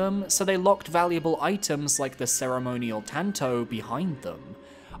fighting them, so they locked valuable items like the ceremonial tanto behind them.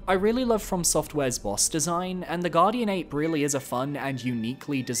 I really love FromSoftware's boss design, and the Guardian Ape really is a fun and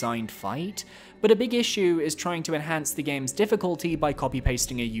uniquely designed fight, but a big issue is trying to enhance the game's difficulty by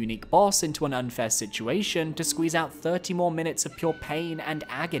copy-pasting a unique boss into an unfair situation to squeeze out 30 more minutes of pure pain and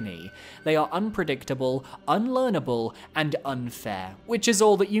agony. They are unpredictable, unlearnable, and unfair, which is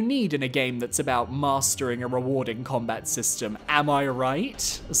all that you need in a game that's about mastering a rewarding combat system, am I right?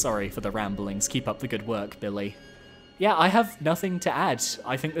 Sorry for the ramblings, keep up the good work, Billy. Yeah, I have nothing to add.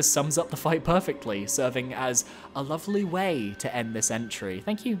 I think this sums up the fight perfectly, serving as a lovely way to end this entry.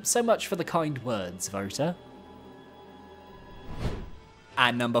 Thank you so much for the kind words, voter.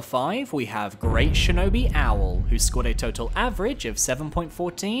 At number 5, we have Great Shinobi Owl, who scored a total average of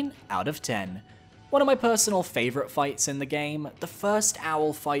 7.14 out of 10. One of my personal favourite fights in the game, the first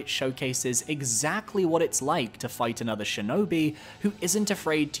Owl fight showcases exactly what it's like to fight another shinobi who isn't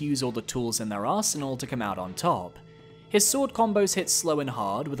afraid to use all the tools in their arsenal to come out on top. His sword combos hit slow and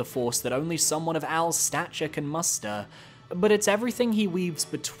hard with a force that only someone of Owl's stature can muster, but it's everything he weaves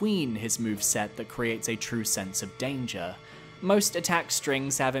between his moveset that creates a true sense of danger. Most attack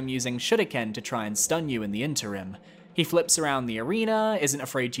strings have him using shuriken to try and stun you in the interim. He flips around the arena, isn't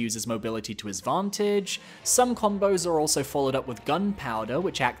afraid to use his mobility to his advantage. Some combos are also followed up with gunpowder,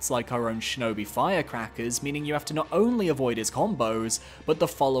 which acts like our own shinobi firecrackers, meaning you have to not only avoid his combos, but the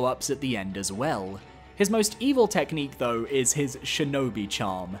follow-ups at the end as well. His most evil technique, though, is his Shinobi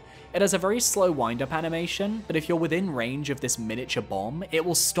Charm. It has a very slow wind-up animation, but if you're within range of this miniature bomb, it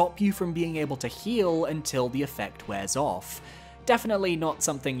will stop you from being able to heal until the effect wears off. Definitely not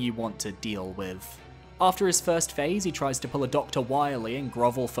something you want to deal with. After his first phase, he tries to pull a Dr. Wily and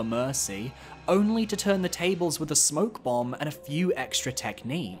grovel for mercy, only to turn the tables with a smoke bomb and a few extra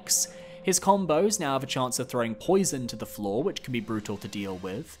techniques. His combos now have a chance of throwing poison to the floor, which can be brutal to deal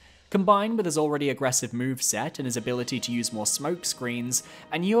with. Combined with his already aggressive moveset and his ability to use more smoke screens,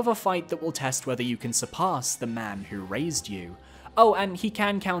 and you have a fight that will test whether you can surpass the man who raised you. Oh, and he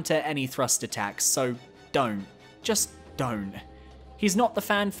can counter any thrust attacks, so don't. Just don't. He's not the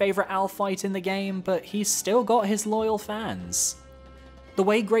fan favourite Owl fight in the game, but he's still got his loyal fans. The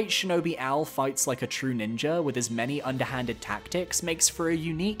way Great Shinobi Owl fights like a true ninja with his many underhanded tactics makes for a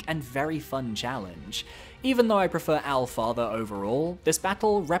unique and very fun challenge. Even though I prefer Owl Father overall, this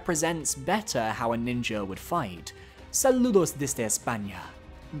battle represents better how a ninja would fight. Saludos desde España.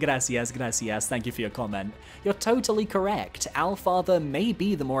 Gracias, gracias, thank you for your comment. You're totally correct, Allfather may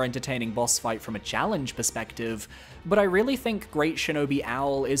be the more entertaining boss fight from a challenge perspective, but I really think Great Shinobi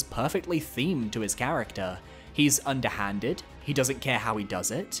Owl is perfectly themed to his character. He's underhanded, he doesn't care how he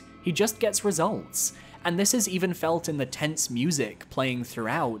does it, he just gets results. And this is even felt in the tense music playing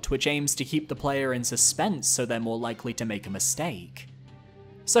throughout, which aims to keep the player in suspense so they're more likely to make a mistake.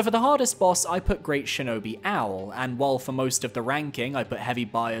 So for the hardest boss, I put Great Shinobi Owl, and while for most of the ranking I put heavy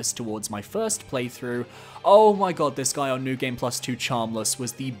bias towards my first playthrough, oh my god, this guy on New Game Plus 2 Charmless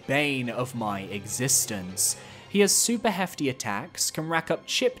was the bane of my existence. He has super hefty attacks, can rack up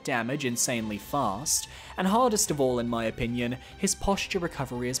chip damage insanely fast, and hardest of all in my opinion, his posture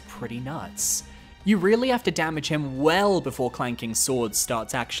recovery is pretty nuts. You really have to damage him well before clanking swords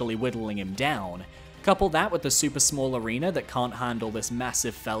starts actually whittling him down. Couple that with the super small arena that can't handle this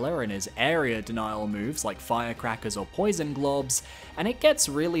massive fella and his area denial moves like firecrackers or poison globs, and it gets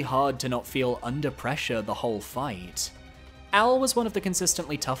really hard to not feel under pressure the whole fight. Owl was one of the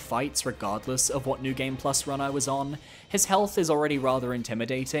consistently tough fights regardless of what New Game Plus run I was on. His health is already rather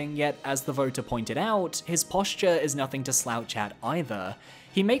intimidating, yet as the voter pointed out, his posture is nothing to slouch at either.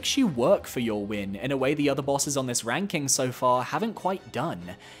 He makes you work for your win in a way the other bosses on this ranking so far haven't quite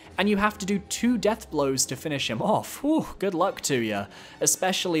done. And you have to do 2 death blows to finish him off. Whew, good luck to ya.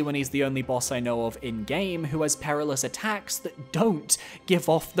 Especially when he's the only boss I know of in-game who has perilous attacks that don't give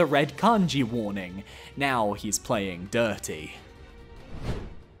off the red kanji warning. Now he's playing dirty.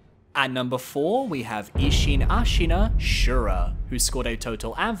 At number 4, we have Isshin Ashina Shura, who scored a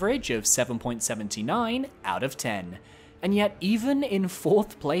total average of 7.79 out of 10. And yet even in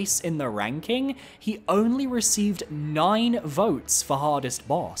 4th place in the ranking, he only received 9 votes for hardest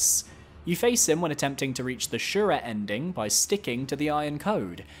boss. You face him when attempting to reach the Shura ending by sticking to the Iron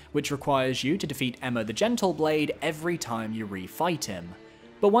Code, which requires you to defeat Emma the Gentleblade every time you refight him.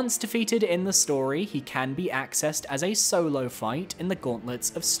 But once defeated in the story, he can be accessed as a solo fight in the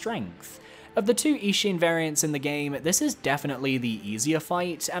Gauntlets of Strength. Of the 2 Isshin variants in the game, this is definitely the easier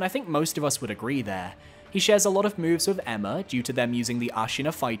fight, and I think most of us would agree there. He shares a lot of moves with Emma due to them using the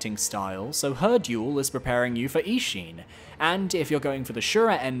Ashina fighting style, so her duel is preparing you for Isshin. And if you're going for the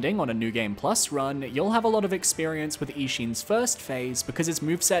Shura ending on a New Game Plus run, you'll have a lot of experience with Isshin's first phase because his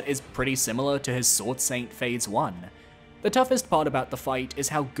moveset is pretty similar to his Sword Saint Phase 1. The toughest part about the fight is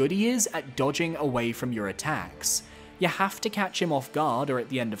how good he is at dodging away from your attacks. You have to catch him off guard or at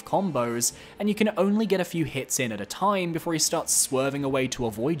the end of combos, and you can only get a few hits in at a time before he starts swerving away to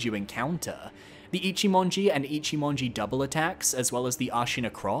avoid you in counter. The Ichimonji and Ichimonji double attacks, as well as the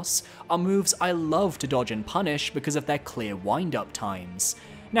Ashina Cross, are moves I love to dodge and punish because of their clear wind-up times.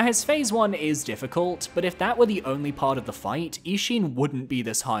 Now his phase 1 is difficult, but if that were the only part of the fight, Isshin wouldn't be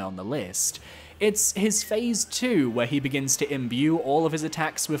this high on the list. It's his phase 2 where he begins to imbue all of his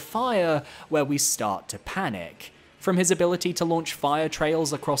attacks with fire where we start to panic. From his ability to launch fire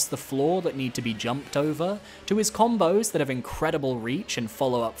trails across the floor that need to be jumped over, to his combos that have incredible reach and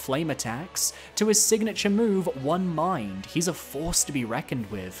follow-up flame attacks, to his signature move, One Mind, he's a force to be reckoned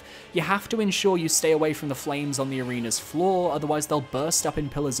with. You have to ensure you stay away from the flames on the arena's floor, otherwise they'll burst up in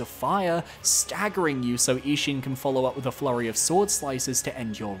pillars of fire, staggering you so Isshin can follow up with a flurry of sword slices to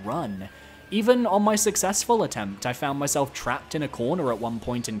end your run. Even on my successful attempt, I found myself trapped in a corner at one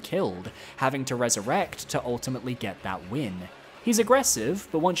point and killed, having to resurrect to ultimately get that win. He's aggressive,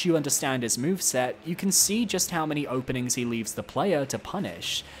 but once you understand his moveset, you can see just how many openings he leaves the player to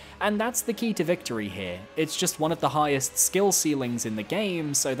punish. And that's the key to victory here. It's just one of the highest skill ceilings in the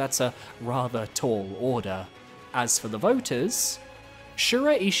game, so that's a rather tall order. As for the voters,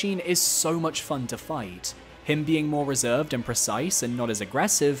 Shura Isshin is so much fun to fight. Him being more reserved and precise and not as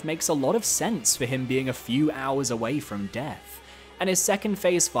aggressive makes a lot of sense for him being a few hours away from death. And his second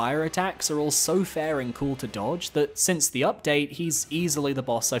phase fire attacks are all so fair and cool to dodge that since the update, he's easily the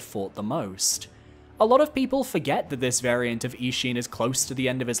boss I've fought the most. A lot of people forget that this variant of Isshin is close to the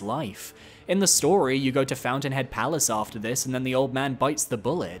end of his life. In the story, you go to Fountainhead Palace after this and then the old man bites the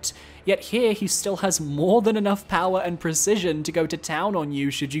bullet. Yet here he still has more than enough power and precision to go to town on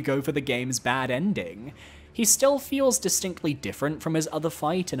you should you go for the game's bad ending. He still feels distinctly different from his other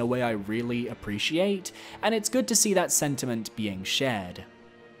fight in a way I really appreciate, and it's good to see that sentiment being shared.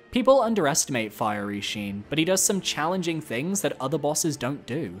 People underestimate Fire Isshin, but he does some challenging things that other bosses don't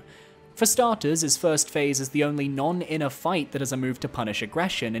do. For starters, his first phase is the only non-inner fight that has a move to punish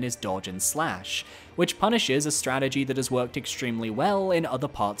aggression in his dodge and slash, which punishes a strategy that has worked extremely well in other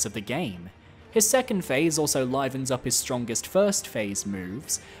parts of the game. His second phase also livens up his strongest first phase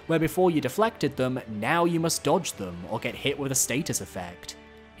moves, where before you deflected them, now you must dodge them or get hit with a status effect.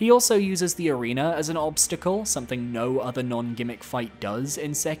 He also uses the arena as an obstacle, something no other non-gimmick fight does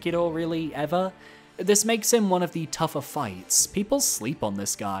in Sekiro really ever. This makes him one of the tougher fights. People sleep on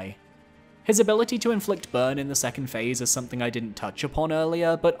this guy. His ability to inflict burn in the second phase is something I didn't touch upon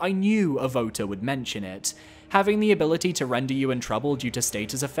earlier, but I knew a voter would mention it. Having the ability to render you in trouble due to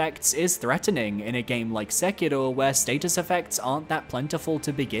status effects is threatening in a game like Sekiro, where status effects aren't that plentiful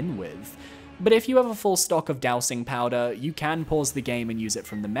to begin with. But if you have a full stock of dousing powder, you can pause the game and use it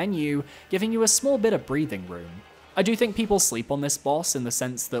from the menu, giving you a small bit of breathing room. I do think people sleep on this boss in the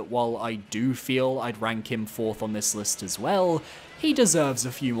sense that while I do feel I'd rank him 4th on this list as well, he deserves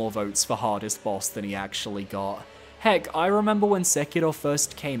a few more votes for hardest boss than he actually got. Heck, I remember when Sekiro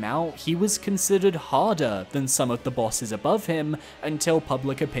first came out, he was considered harder than some of the bosses above him until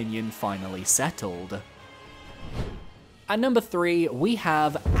public opinion finally settled. At number 3, we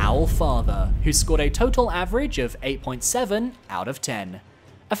have Owlfather, who scored a total average of 8.7 out of 10.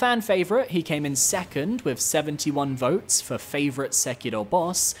 A fan favourite, he came in 2nd with 71 votes for favourite Sekiro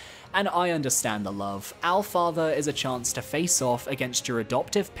boss, and I understand the love. Owlfather is a chance to face off against your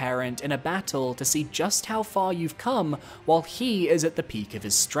adoptive parent in a battle to see just how far you've come while he is at the peak of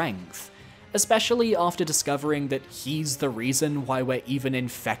his strength. Especially after discovering that he's the reason why we're even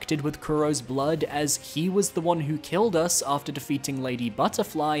infected with Kuro's blood, as he was the one who killed us after defeating Lady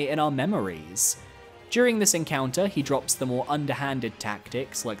Butterfly in our memories. During this encounter, he drops the more underhanded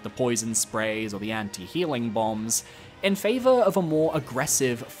tactics like the poison sprays or the anti-healing bombs, in favour of a more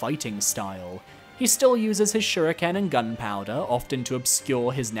aggressive fighting style. He still uses his shuriken and gunpowder, often to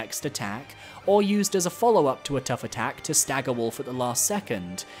obscure his next attack, or used as a follow-up to a tough attack to stagger Wolf at the last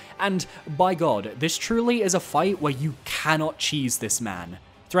second. And by god, this truly is a fight where you cannot cheese this man.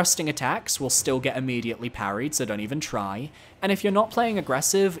 Thrusting attacks will still get immediately parried, so don't even try, and if you're not playing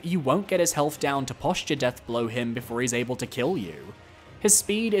aggressive, you won't get his health down to posture death blow him before he's able to kill you. His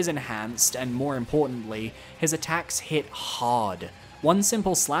speed is enhanced, and more importantly, his attacks hit hard. One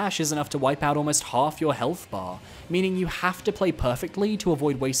simple slash is enough to wipe out almost half your health bar, meaning you have to play perfectly to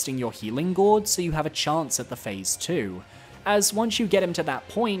avoid wasting your healing gourd so you have a chance at the phase 2. As once you get him to that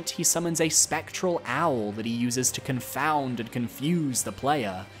point, he summons a spectral owl that he uses to confound and confuse the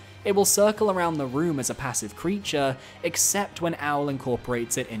player. It will circle around the room as a passive creature, except when Owl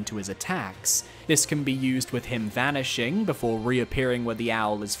incorporates it into his attacks. This can be used with him vanishing before reappearing where the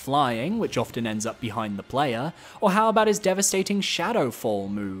owl is flying, which often ends up behind the player, or how about his devastating Shadow Fall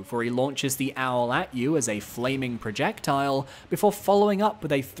move, where he launches the owl at you as a flaming projectile, before following up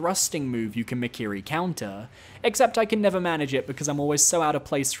with a thrusting move you can Mikiri counter. Except I can never manage it because I'm always so out of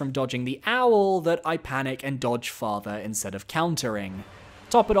place from dodging the owl that I panic and dodge farther instead of countering.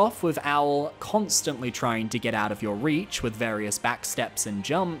 Top it off with Owl constantly trying to get out of your reach with various backsteps and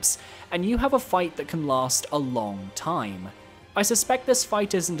jumps, and you have a fight that can last a long time. I suspect this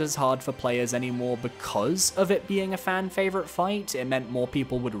fight isn't as hard for players anymore because of it being a fan favourite fight. It meant more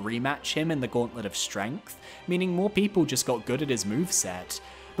people would rematch him in the Gauntlet of Strength, meaning more people just got good at his moveset.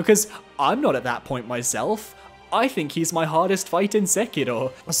 Because I'm not at that point myself. I think he's my hardest fight in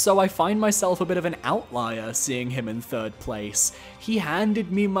Sekiro, so I find myself a bit of an outlier seeing him in 3rd place. He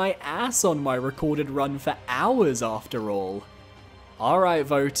handed me my ass on my recorded run for hours after all. Alright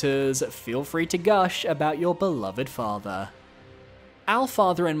voters, feel free to gush about your beloved father.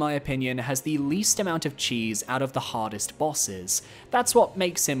 Owlfather, in my opinion, has the least amount of cheese out of the hardest bosses. That's what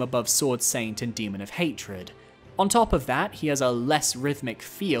makes him above Sword Saint and Demon of Hatred. On top of that, he has a less rhythmic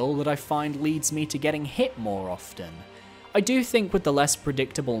feel that I find leads me to getting hit more often. I do think with the less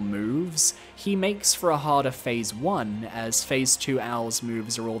predictable moves, he makes for a harder phase 1, as phase 2 Owl's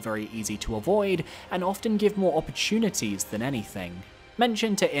moves are all very easy to avoid, and often give more opportunities than anything.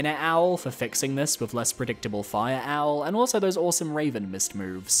 Mention to Inner Owl for fixing this with less predictable Fire Owl, and also those awesome Raven Mist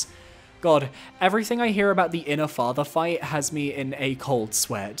moves. God, everything I hear about the Inner Father fight has me in a cold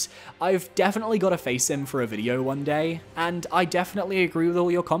sweat. I've definitely got to face him for a video one day, and I definitely agree with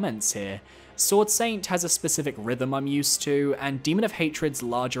all your comments here. Sword Saint has a specific rhythm I'm used to, and Demon of Hatred's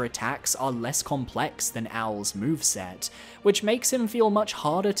larger attacks are less complex than Owl's moveset, which makes him feel much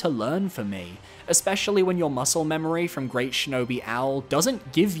harder to learn for me, especially when your muscle memory from Great Shinobi Owl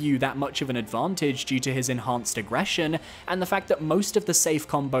doesn't give you that much of an advantage due to his enhanced aggression, and the fact that most of the safe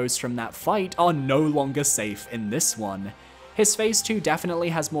combos from that fight are no longer safe in this one. His phase 2 definitely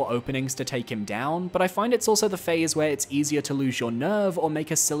has more openings to take him down, but I find it's also the phase where it's easier to lose your nerve or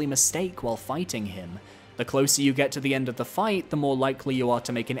make a silly mistake while fighting him. The closer you get to the end of the fight, the more likely you are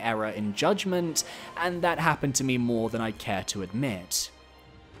to make an error in judgment, and that happened to me more than I'd care to admit.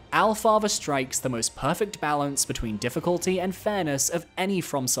 Owlfather strikes the most perfect balance between difficulty and fairness of any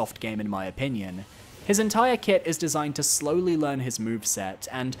FromSoft game in my opinion. His entire kit is designed to slowly learn his moveset,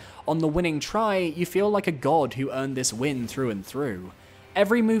 and on the winning try, you feel like a god who earned this win through and through.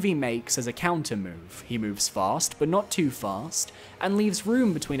 Every move he makes is a counter move. He moves fast, but not too fast, and leaves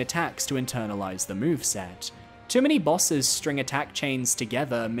room between attacks to internalize the moveset. Too many bosses string attack chains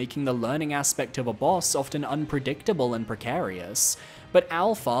together, making the learning aspect of a boss often unpredictable and precarious, but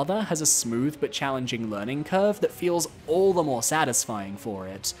Aaviier has a smooth but challenging learning curve that feels all the more satisfying for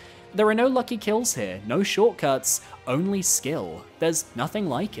it. There are no lucky kills here, no shortcuts, only skill. There's nothing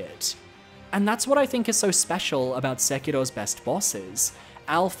like it. And that's what I think is so special about Sekiro's best bosses.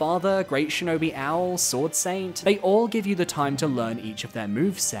 Aaviier, Great Shinobi Owl, Sword Saint, they all give you the time to learn each of their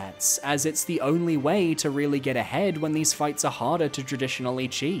movesets, as it's the only way to really get ahead when these fights are harder to traditionally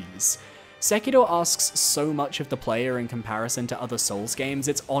cheese. Sekiro asks so much of the player in comparison to other Souls games,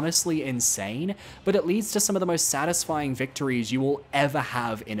 it's honestly insane, but it leads to some of the most satisfying victories you will ever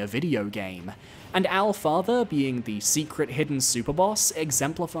have in a video game. And Aaviier, being the secret hidden super boss,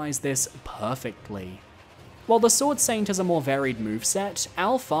 exemplifies this perfectly. While the Sword Saint has a more varied moveset,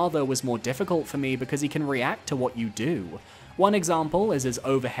 Aaviier was more difficult for me because he can react to what you do. One example is his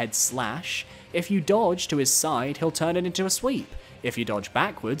overhead slash. If you dodge to his side, he'll turn it into a sweep. If you dodge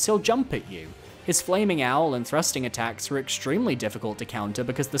backwards, he'll jump at you. His flaming owl and thrusting attacks were extremely difficult to counter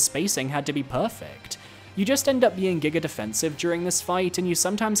because the spacing had to be perfect. You just end up being giga defensive during this fight, and you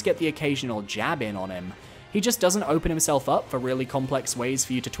sometimes get the occasional jab in on him. He just doesn't open himself up for really complex ways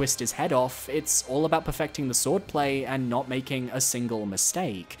for you to twist his head off. It's all about perfecting the swordplay and not making a single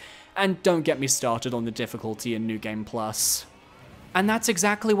mistake. And don't get me started on the difficulty in New Game Plus. And that's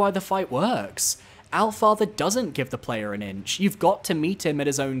exactly why the fight works. Aaviier doesn't give the player an inch. You've got to meet him at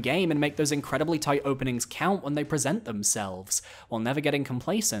his own game and make those incredibly tight openings count when they present themselves, while never getting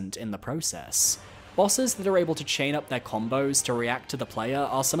complacent in the process. Bosses that are able to chain up their combos to react to the player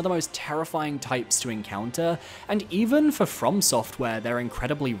are some of the most terrifying types to encounter, and even for From Software, they're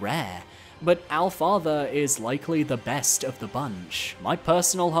incredibly rare. But Aaviier is likely the best of the bunch. My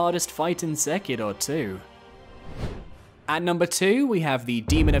personal hardest fight in Sekiro too. At number 2, we have the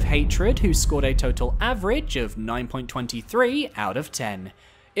Demon of Hatred, who scored a total average of 9.23 out of 10.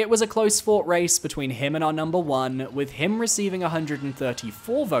 It was a close fought race between him and our number 1, with him receiving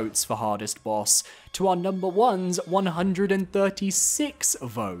 134 votes for hardest boss, to our number 1's 136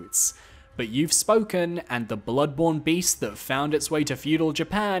 votes. But you've spoken, and the bloodborne beast that found its way to feudal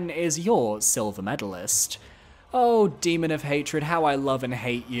Japan is your silver medalist. Oh, Demon of Hatred, how I love and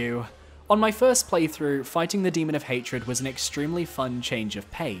hate you. On my first playthrough, fighting the Demon of Hatred was an extremely fun change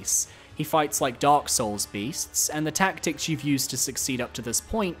of pace. He fights like Dark Souls beasts, and the tactics you've used to succeed up to this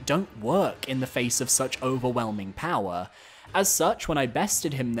point don't work in the face of such overwhelming power. As such, when I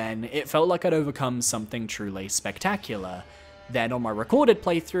bested him then, it felt like I'd overcome something truly spectacular. Then on my recorded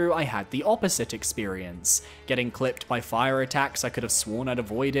playthrough, I had the opposite experience. Getting clipped by fire attacks I could have sworn I'd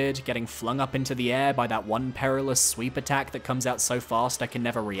avoided, getting flung up into the air by that one perilous sweep attack that comes out so fast I can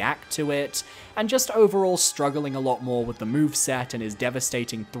never react to it, and just overall struggling a lot more with the moveset and his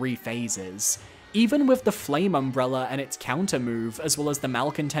devastating 3 phases. Even with the Flame Umbrella and its counter move, as well as the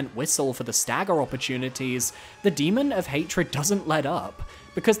Malcontent Whistle for the stagger opportunities, the Demon of Hatred doesn't let up,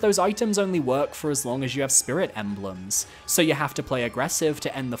 because those items only work for as long as you have spirit emblems, so you have to play aggressive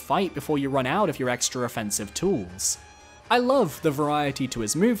to end the fight before you run out of your extra offensive tools. I love the variety to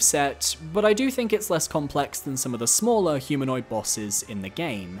his moveset, but I do think it's less complex than some of the smaller humanoid bosses in the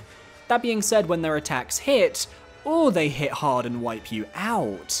game. That being said, when their attacks hit, they hit hard and wipe you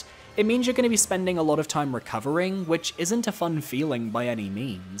out. It means you're going to be spending a lot of time recovering, which isn't a fun feeling by any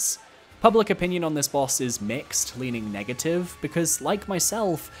means. Public opinion on this boss is mixed, leaning negative, because like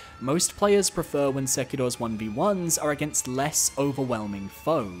myself, most players prefer when Sekiro's 1v1s are against less overwhelming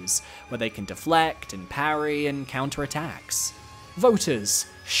foes, where they can deflect and parry and counterattacks. Voters,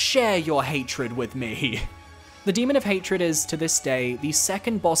 share your hatred with me! The Demon of Hatred is, to this day, the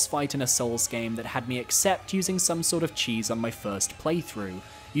second boss fight in a Souls game that had me accept using some sort of cheese on my first playthrough,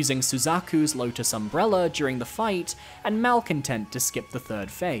 using Suzaku's Lotus Umbrella during the fight, and Malcontent to skip the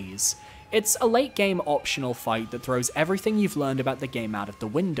 3rd phase. It's a late game optional fight that throws everything you've learned about the game out of the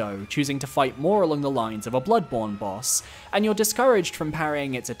window, choosing to fight more along the lines of a Bloodborne boss, and you're discouraged from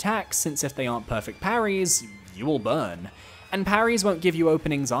parrying its attacks since if they aren't perfect parries, you will burn. And parries won't give you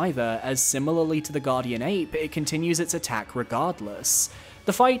openings either, as similarly to the Guardian Ape, it continues its attack regardless.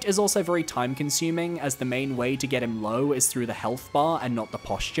 The fight is also very time consuming, as the main way to get him low is through the health bar and not the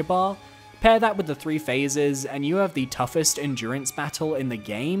posture bar. Pair that with the 3 phases, and you have the toughest endurance battle in the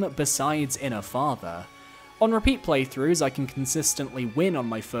game besides Inner Father. On repeat playthroughs, I can consistently win on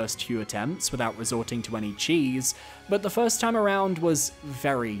my first few attempts without resorting to any cheese, but the first time around was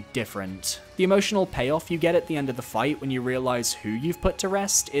very different. The emotional payoff you get at the end of the fight when you realize who you've put to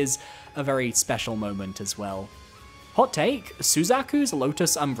rest is a very special moment as well. Hot take, Suzaku's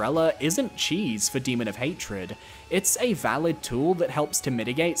Lotus Umbrella isn't cheese for Demon of Hatred. It's a valid tool that helps to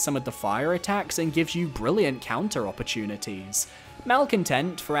mitigate some of the fire attacks and gives you brilliant counter opportunities.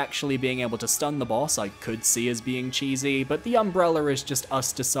 Malcontent for actually being able to stun the boss I could see as being cheesy, but the umbrella is just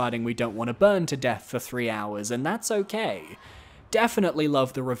us deciding we don't want to burn to death for 3 hours, and that's okay. Definitely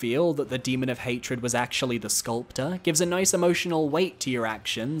love the reveal that the Demon of Hatred was actually the sculptor, gives a nice emotional weight to your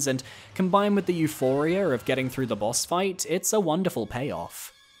actions, and combined with the euphoria of getting through the boss fight, it's a wonderful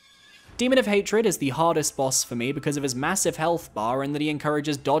payoff. Demon of Hatred is the hardest boss for me because of his massive health bar and that he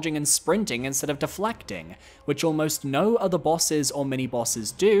encourages dodging and sprinting instead of deflecting, which almost no other bosses or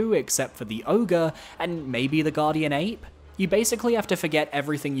mini-bosses do except for the Ogre and maybe the Guardian Ape. You basically have to forget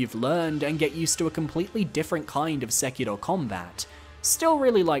everything you've learned and get used to a completely different kind of Sekiro combat. Still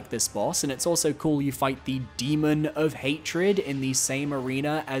really like this boss, and it's also cool you fight the Demon of Hatred in the same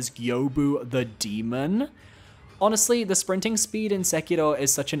arena as Gyobu the Demon. Honestly, the sprinting speed in Sekiro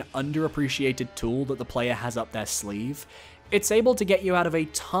is such an underappreciated tool that the player has up their sleeve. It's able to get you out of a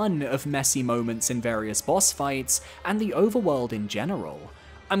ton of messy moments in various boss fights, and the overworld in general.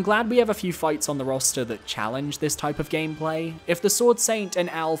 I'm glad we have a few fights on the roster that challenge this type of gameplay. If the Sword Saint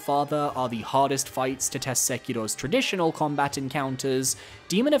and Owl Father are the hardest fights to test Sekiro's traditional combat encounters,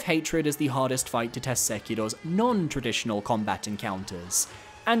 Demon of Hatred is the hardest fight to test Sekiro's non-traditional combat encounters.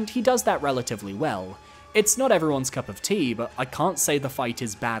 And he does that relatively well. It's not everyone's cup of tea, but I can't say the fight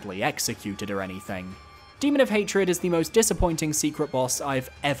is badly executed or anything. Demon of Hatred is the most disappointing secret boss I've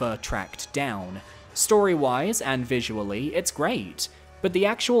ever tracked down. Story-wise and visually, it's great, but the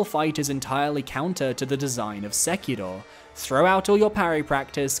actual fight is entirely counter to the design of Sekiro. Throw out all your parry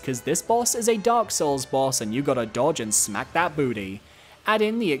practice, cause this boss is a Dark Souls boss and you gotta dodge and smack that booty. Add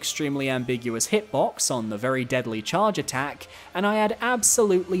in the extremely ambiguous hitbox on the very deadly charge attack, and I had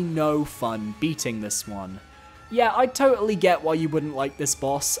absolutely no fun beating this one. Yeah, I totally get why you wouldn't like this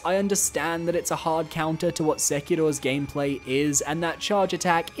boss. I understand that it's a hard counter to what Sekiro's gameplay is, and that charge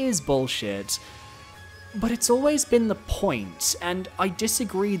attack is bullshit. But it's always been the point, and I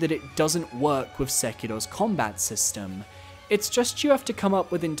disagree that it doesn't work with Sekiro's combat system. It's just you have to come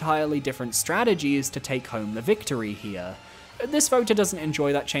up with entirely different strategies to take home the victory here. This voter doesn't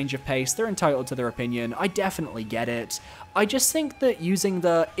enjoy that change of pace, they're entitled to their opinion, I definitely get it. I just think that using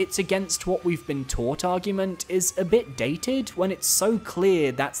the "it's against what we've been taught" argument is a bit dated when it's so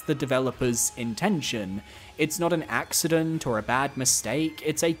clear that's the developer's intention. It's not an accident or a bad mistake,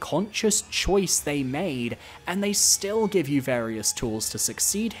 it's a conscious choice they made, and they still give you various tools to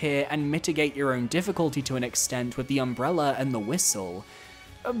succeed here and mitigate your own difficulty to an extent with the umbrella and the whistle.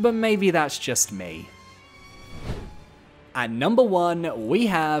 But maybe that's just me. At number 1, we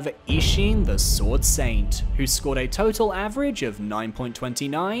have Isshin the Sword Saint, who scored a total average of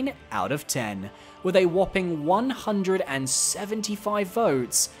 9.29 out of 10, with a whopping 175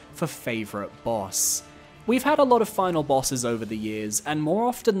 votes for favourite boss. We've had a lot of final bosses over the years, and more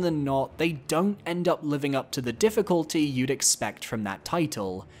often than not, they don't end up living up to the difficulty you'd expect from that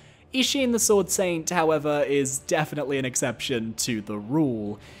title. Isshin the Sword Saint, however, is definitely an exception to the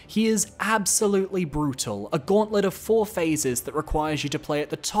rule. He is absolutely brutal, a gauntlet of 4 phases that requires you to play at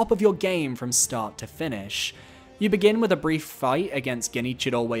the top of your game from start to finish. You begin with a brief fight against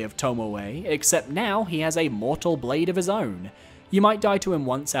Genichiro Way of Tomoe, except now he has a mortal blade of his own. You might die to him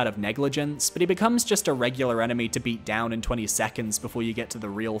once out of negligence, but he becomes just a regular enemy to beat down in 20 seconds before you get to the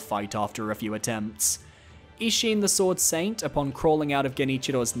real fight after a few attempts. Isshin the Sword Saint, upon crawling out of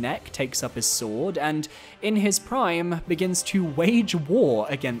Genichiro's neck, takes up his sword, and, in his prime, begins to wage war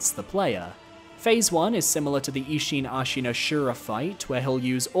against the player. Phase 1 is similar to the Isshin Ashina Shura fight, where he'll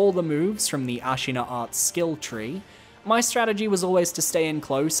use all the moves from the Ashina Arts skill tree. My strategy was always to stay in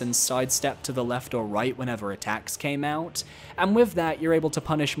close and sidestep to the left or right whenever attacks came out, and with that you're able to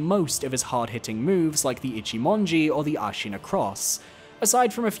punish most of his hard-hitting moves like the Ichimonji or the Ashina Cross.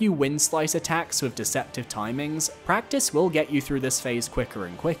 Aside from a few wind slice attacks with deceptive timings, practice will get you through this phase quicker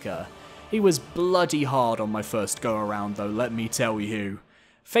and quicker. He was bloody hard on my first go around though, let me tell you.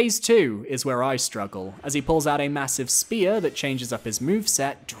 Phase 2 is where I struggle, as he pulls out a massive spear that changes up his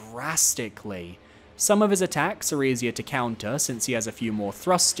moveset drastically. Some of his attacks are easier to counter since he has a few more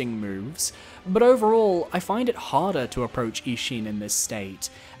thrusting moves, but overall I find it harder to approach Isshin in this state,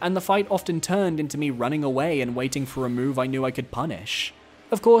 and the fight often turned into me running away and waiting for a move I knew I could punish.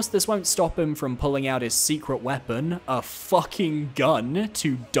 Of course, this won't stop him from pulling out his secret weapon, a fucking gun,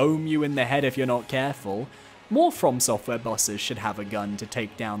 to dome you in the head if you're not careful. More From Software bosses should have a gun to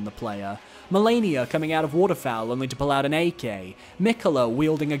take down the player. Melania coming out of Waterfowl only to pull out an AK, Mikola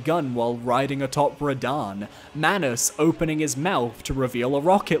wielding a gun while riding atop Radahn, Manus opening his mouth to reveal a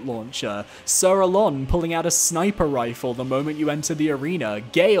rocket launcher, Sir Alon pulling out a sniper rifle the moment you enter the arena,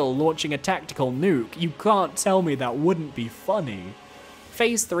 Gale launching a tactical nuke. You can't tell me that wouldn't be funny.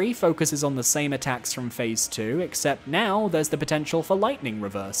 Phase 3 focuses on the same attacks from Phase 2, except now there's the potential for lightning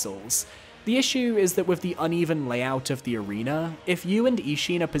reversals. The issue is that with the uneven layout of the arena, if you and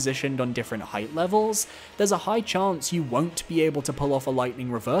Isshin are positioned on different height levels, there's a high chance you won't be able to pull off a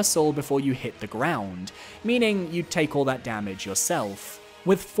lightning reversal before you hit the ground, meaning you'd take all that damage yourself.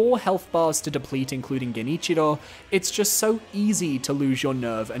 With 4 health bars to deplete including Genichiro, it's just so easy to lose your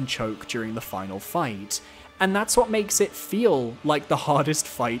nerve and choke during the final fight. And that's what makes it feel like the hardest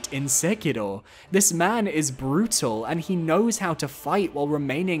fight in Sekiro. This man is brutal, and he knows how to fight while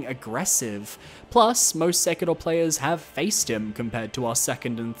remaining aggressive. Plus, most Sekiro players have faced him compared to our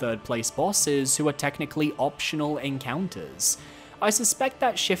 2nd and 3rd place bosses who are technically optional encounters. I suspect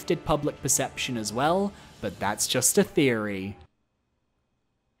that shifted public perception as well, but that's just a theory.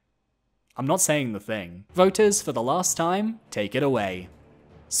 I'm not saying the thing. Voters, for the last time, take it away.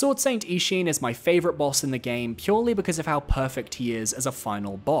 Sword Saint Isshin is my favourite boss in the game purely because of how perfect he is as a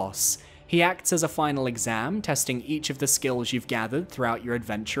final boss. He acts as a final exam, testing each of the skills you've gathered throughout your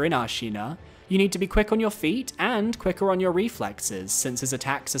adventure in Ashina. You need to be quick on your feet and quicker on your reflexes, since his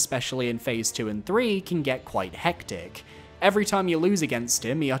attacks, especially in Phase 2 and 3, can get quite hectic. Every time you lose against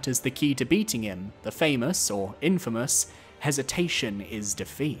him, he utters the key to beating him, the famous, or infamous, "Hesitation is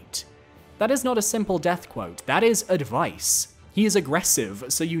defeat." That is not a simple death quote, that is advice. He is aggressive,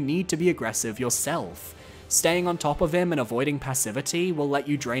 so you need to be aggressive yourself. Staying on top of him and avoiding passivity will let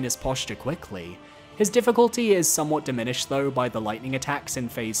you drain his posture quickly. His difficulty is somewhat diminished though by the lightning attacks in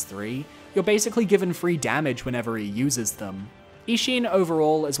Phase 3. You're basically given free damage whenever he uses them. Isshin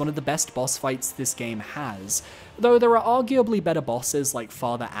overall is one of the best boss fights this game has, though there are arguably better bosses like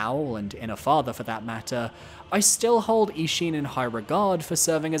Father Owl and Inner Father for that matter. I still hold Isshin in high regard for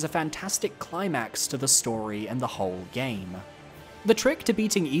serving as a fantastic climax to the story and the whole game. The trick to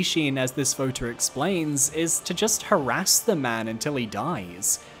beating Isshin, as this voter explains, is to just harass the man until he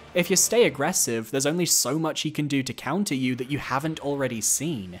dies. If you stay aggressive, there's only so much he can do to counter you that you haven't already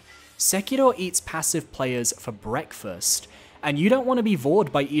seen. Sekiro eats passive players for breakfast, and you don't want to be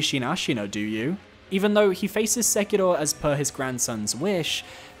vored by Isshin Ashina, do you? Even though he faces Sekiro as per his grandson's wish,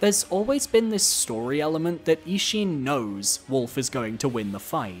 there's always been this story element that Isshin knows Wolf is going to win the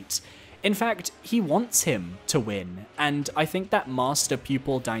fight. In fact, he wants him to win, and I think that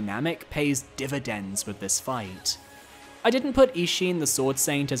master-pupil dynamic pays dividends with this fight. I didn't put Isshin the Sword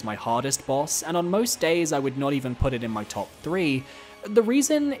Saint as my hardest boss, and on most days I would not even put it in my top 3. The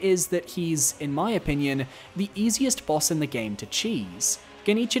reason is that he's, in my opinion, the easiest boss in the game to cheese.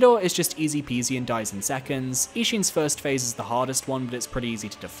 Genichiro is just easy peasy and dies in seconds, Isshin's first phase is the hardest one but it's pretty easy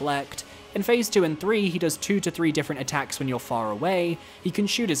to deflect, in Phase 2 and 3 he does 2 to 3 different attacks when you're far away, he can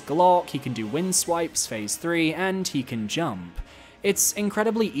shoot his Glock, he can do wind swipes, Phase 3, and he can jump. It's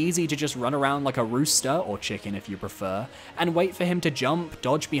incredibly easy to just run around like a rooster, or chicken if you prefer, and wait for him to jump,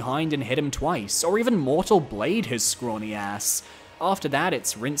 dodge behind and hit him twice, or even Mortal Blade his scrawny ass. After that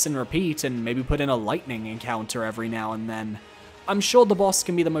it's rinse and repeat and maybe put in a lightning encounter every now and then. I'm sure the boss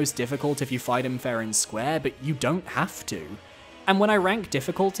can be the most difficult if you fight him fair and square, but you don't have to. And when I rank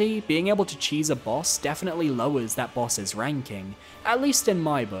difficulty, being able to cheese a boss definitely lowers that boss's ranking, at least in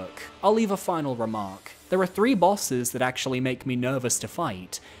my book. I'll leave a final remark. There are 3 bosses that actually make me nervous to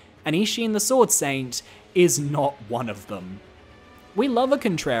fight, and Isshin the Sword Saint is not one of them. We love a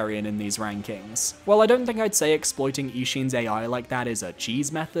contrarian in these rankings. While I don't think I'd say exploiting Isshin's AI like that is a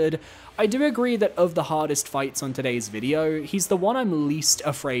cheese method, I do agree that of the hardest fights on today's video, he's the one I'm least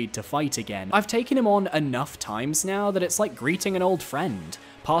afraid to fight again. I've taken him on enough times now that it's like greeting an old friend.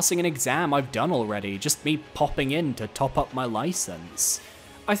 Passing an exam I've done already, just me popping in to top up my license.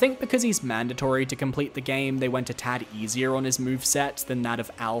 I think because he's mandatory to complete the game, they went a tad easier on his moveset than that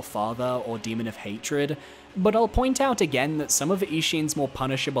of Al Father or Demon of Hatred, but I'll point out again that some of Isshin's more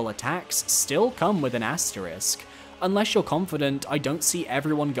punishable attacks still come with an asterisk. Unless you're confident, I don't see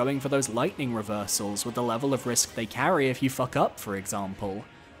everyone going for those lightning reversals with the level of risk they carry if you fuck up, for example.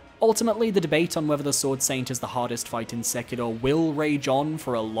 Ultimately, the debate on whether the Sword Saint is the hardest fight in Sekiro will rage on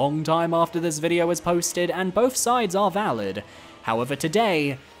for a long time after this video is posted, and both sides are valid. However,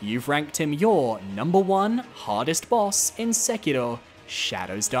 today, you've ranked him your #1 hardest boss in Sekiro,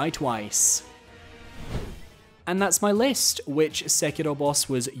 Shadows Die Twice. And that's my list. Which Sekiro boss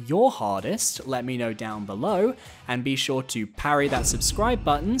was your hardest? Let me know down below, and be sure to parry that subscribe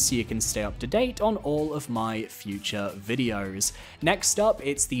button so you can stay up to date on all of my future videos. Next up,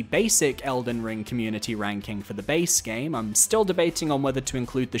 it's the basic Elden Ring community ranking for the base game. I'm still debating on whether to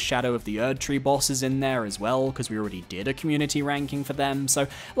include the Shadow of the Erdtree bosses in there as well, because we already did a community ranking for them, so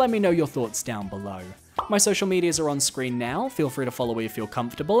let me know your thoughts down below. My social medias are on screen now. Feel free to follow me if you're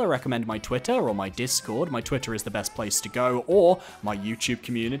comfortable. I recommend my Twitter or my Discord. My Twitter is the best place to go, or my YouTube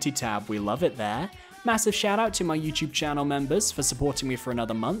community tab. We love it there. Massive shout out to my YouTube channel members for supporting me for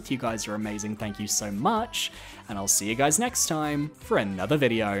another month. You guys are amazing. Thank you so much. And I'll see you guys next time for another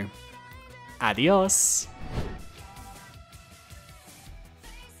video. Adios.